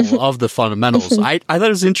fundamental of the fundamentals. I thought it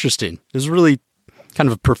was interesting. It was really kind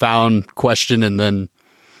of a profound question, and then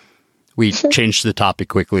we changed the topic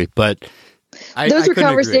quickly. But those are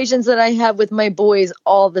conversations that I have with my boys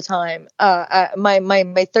all the time. My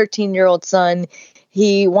 13-year-old son,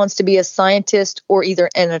 he wants to be a scientist or either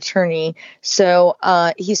an attorney. So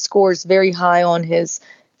he scores very high on his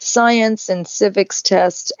science and civics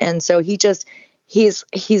test, and so he's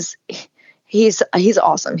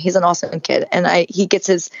awesome. He's an awesome kid, and he gets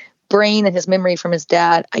his brain and his memory from his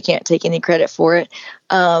dad. I can't take any credit for it,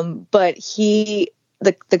 but the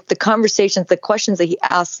conversations, the questions that he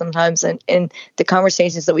asks sometimes, and the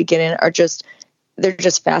conversations that we get in are they're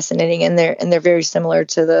just fascinating, and they're very similar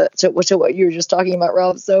to what you were just talking about,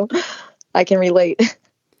 Rob. So I can relate.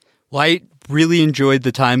 Well, I really enjoyed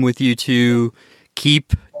the time with you to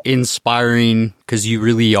keep inspiring, because you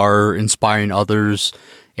really are inspiring others,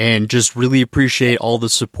 and just really appreciate all the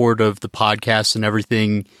support of the podcast and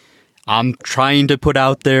everything I'm trying to put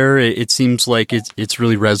out there. It seems like it's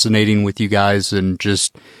really resonating with you guys, and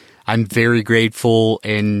just I'm very grateful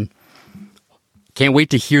and can't wait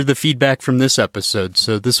to hear the feedback from this episode.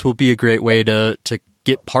 So this will be a great way to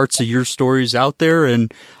get parts of your stories out there.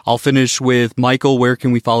 And I'll finish with Michael. Where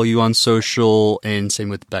can we follow you on social? And same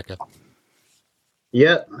with Becca.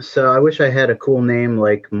 Yeah, so I wish I had a cool name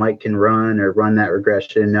like Mike Can Run or Run That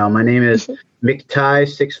Regression. No, my name is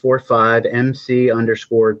McTie645,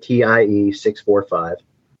 MC_TIE645.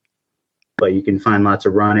 But you can find lots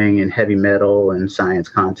of running and heavy metal and science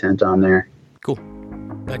content on there. Cool.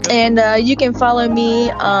 Becca? And you can follow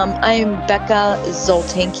me. I'm Becca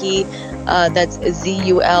Zultanky. That's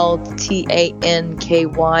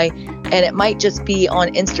ZULTANKY. And it might just be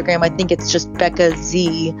on Instagram. I think it's just Becca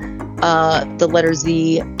Z. The letter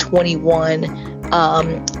Z 21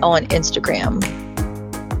 on Instagram.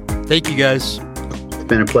 Thank you guys. It's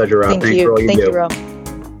been a pleasure, Rob. Thanks for all you do. Thank you, Rob.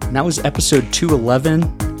 And that was episode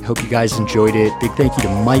 211. Hope you guys enjoyed it. Big thank you to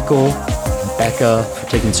Michael and Becca for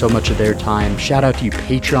taking so much of their time. Shout out to you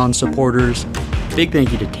Patreon supporters. Big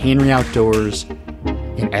thank you to Tannery Outdoors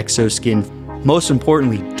and Exoskin. Most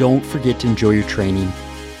importantly, don't forget to enjoy your training.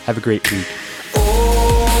 Have a great week.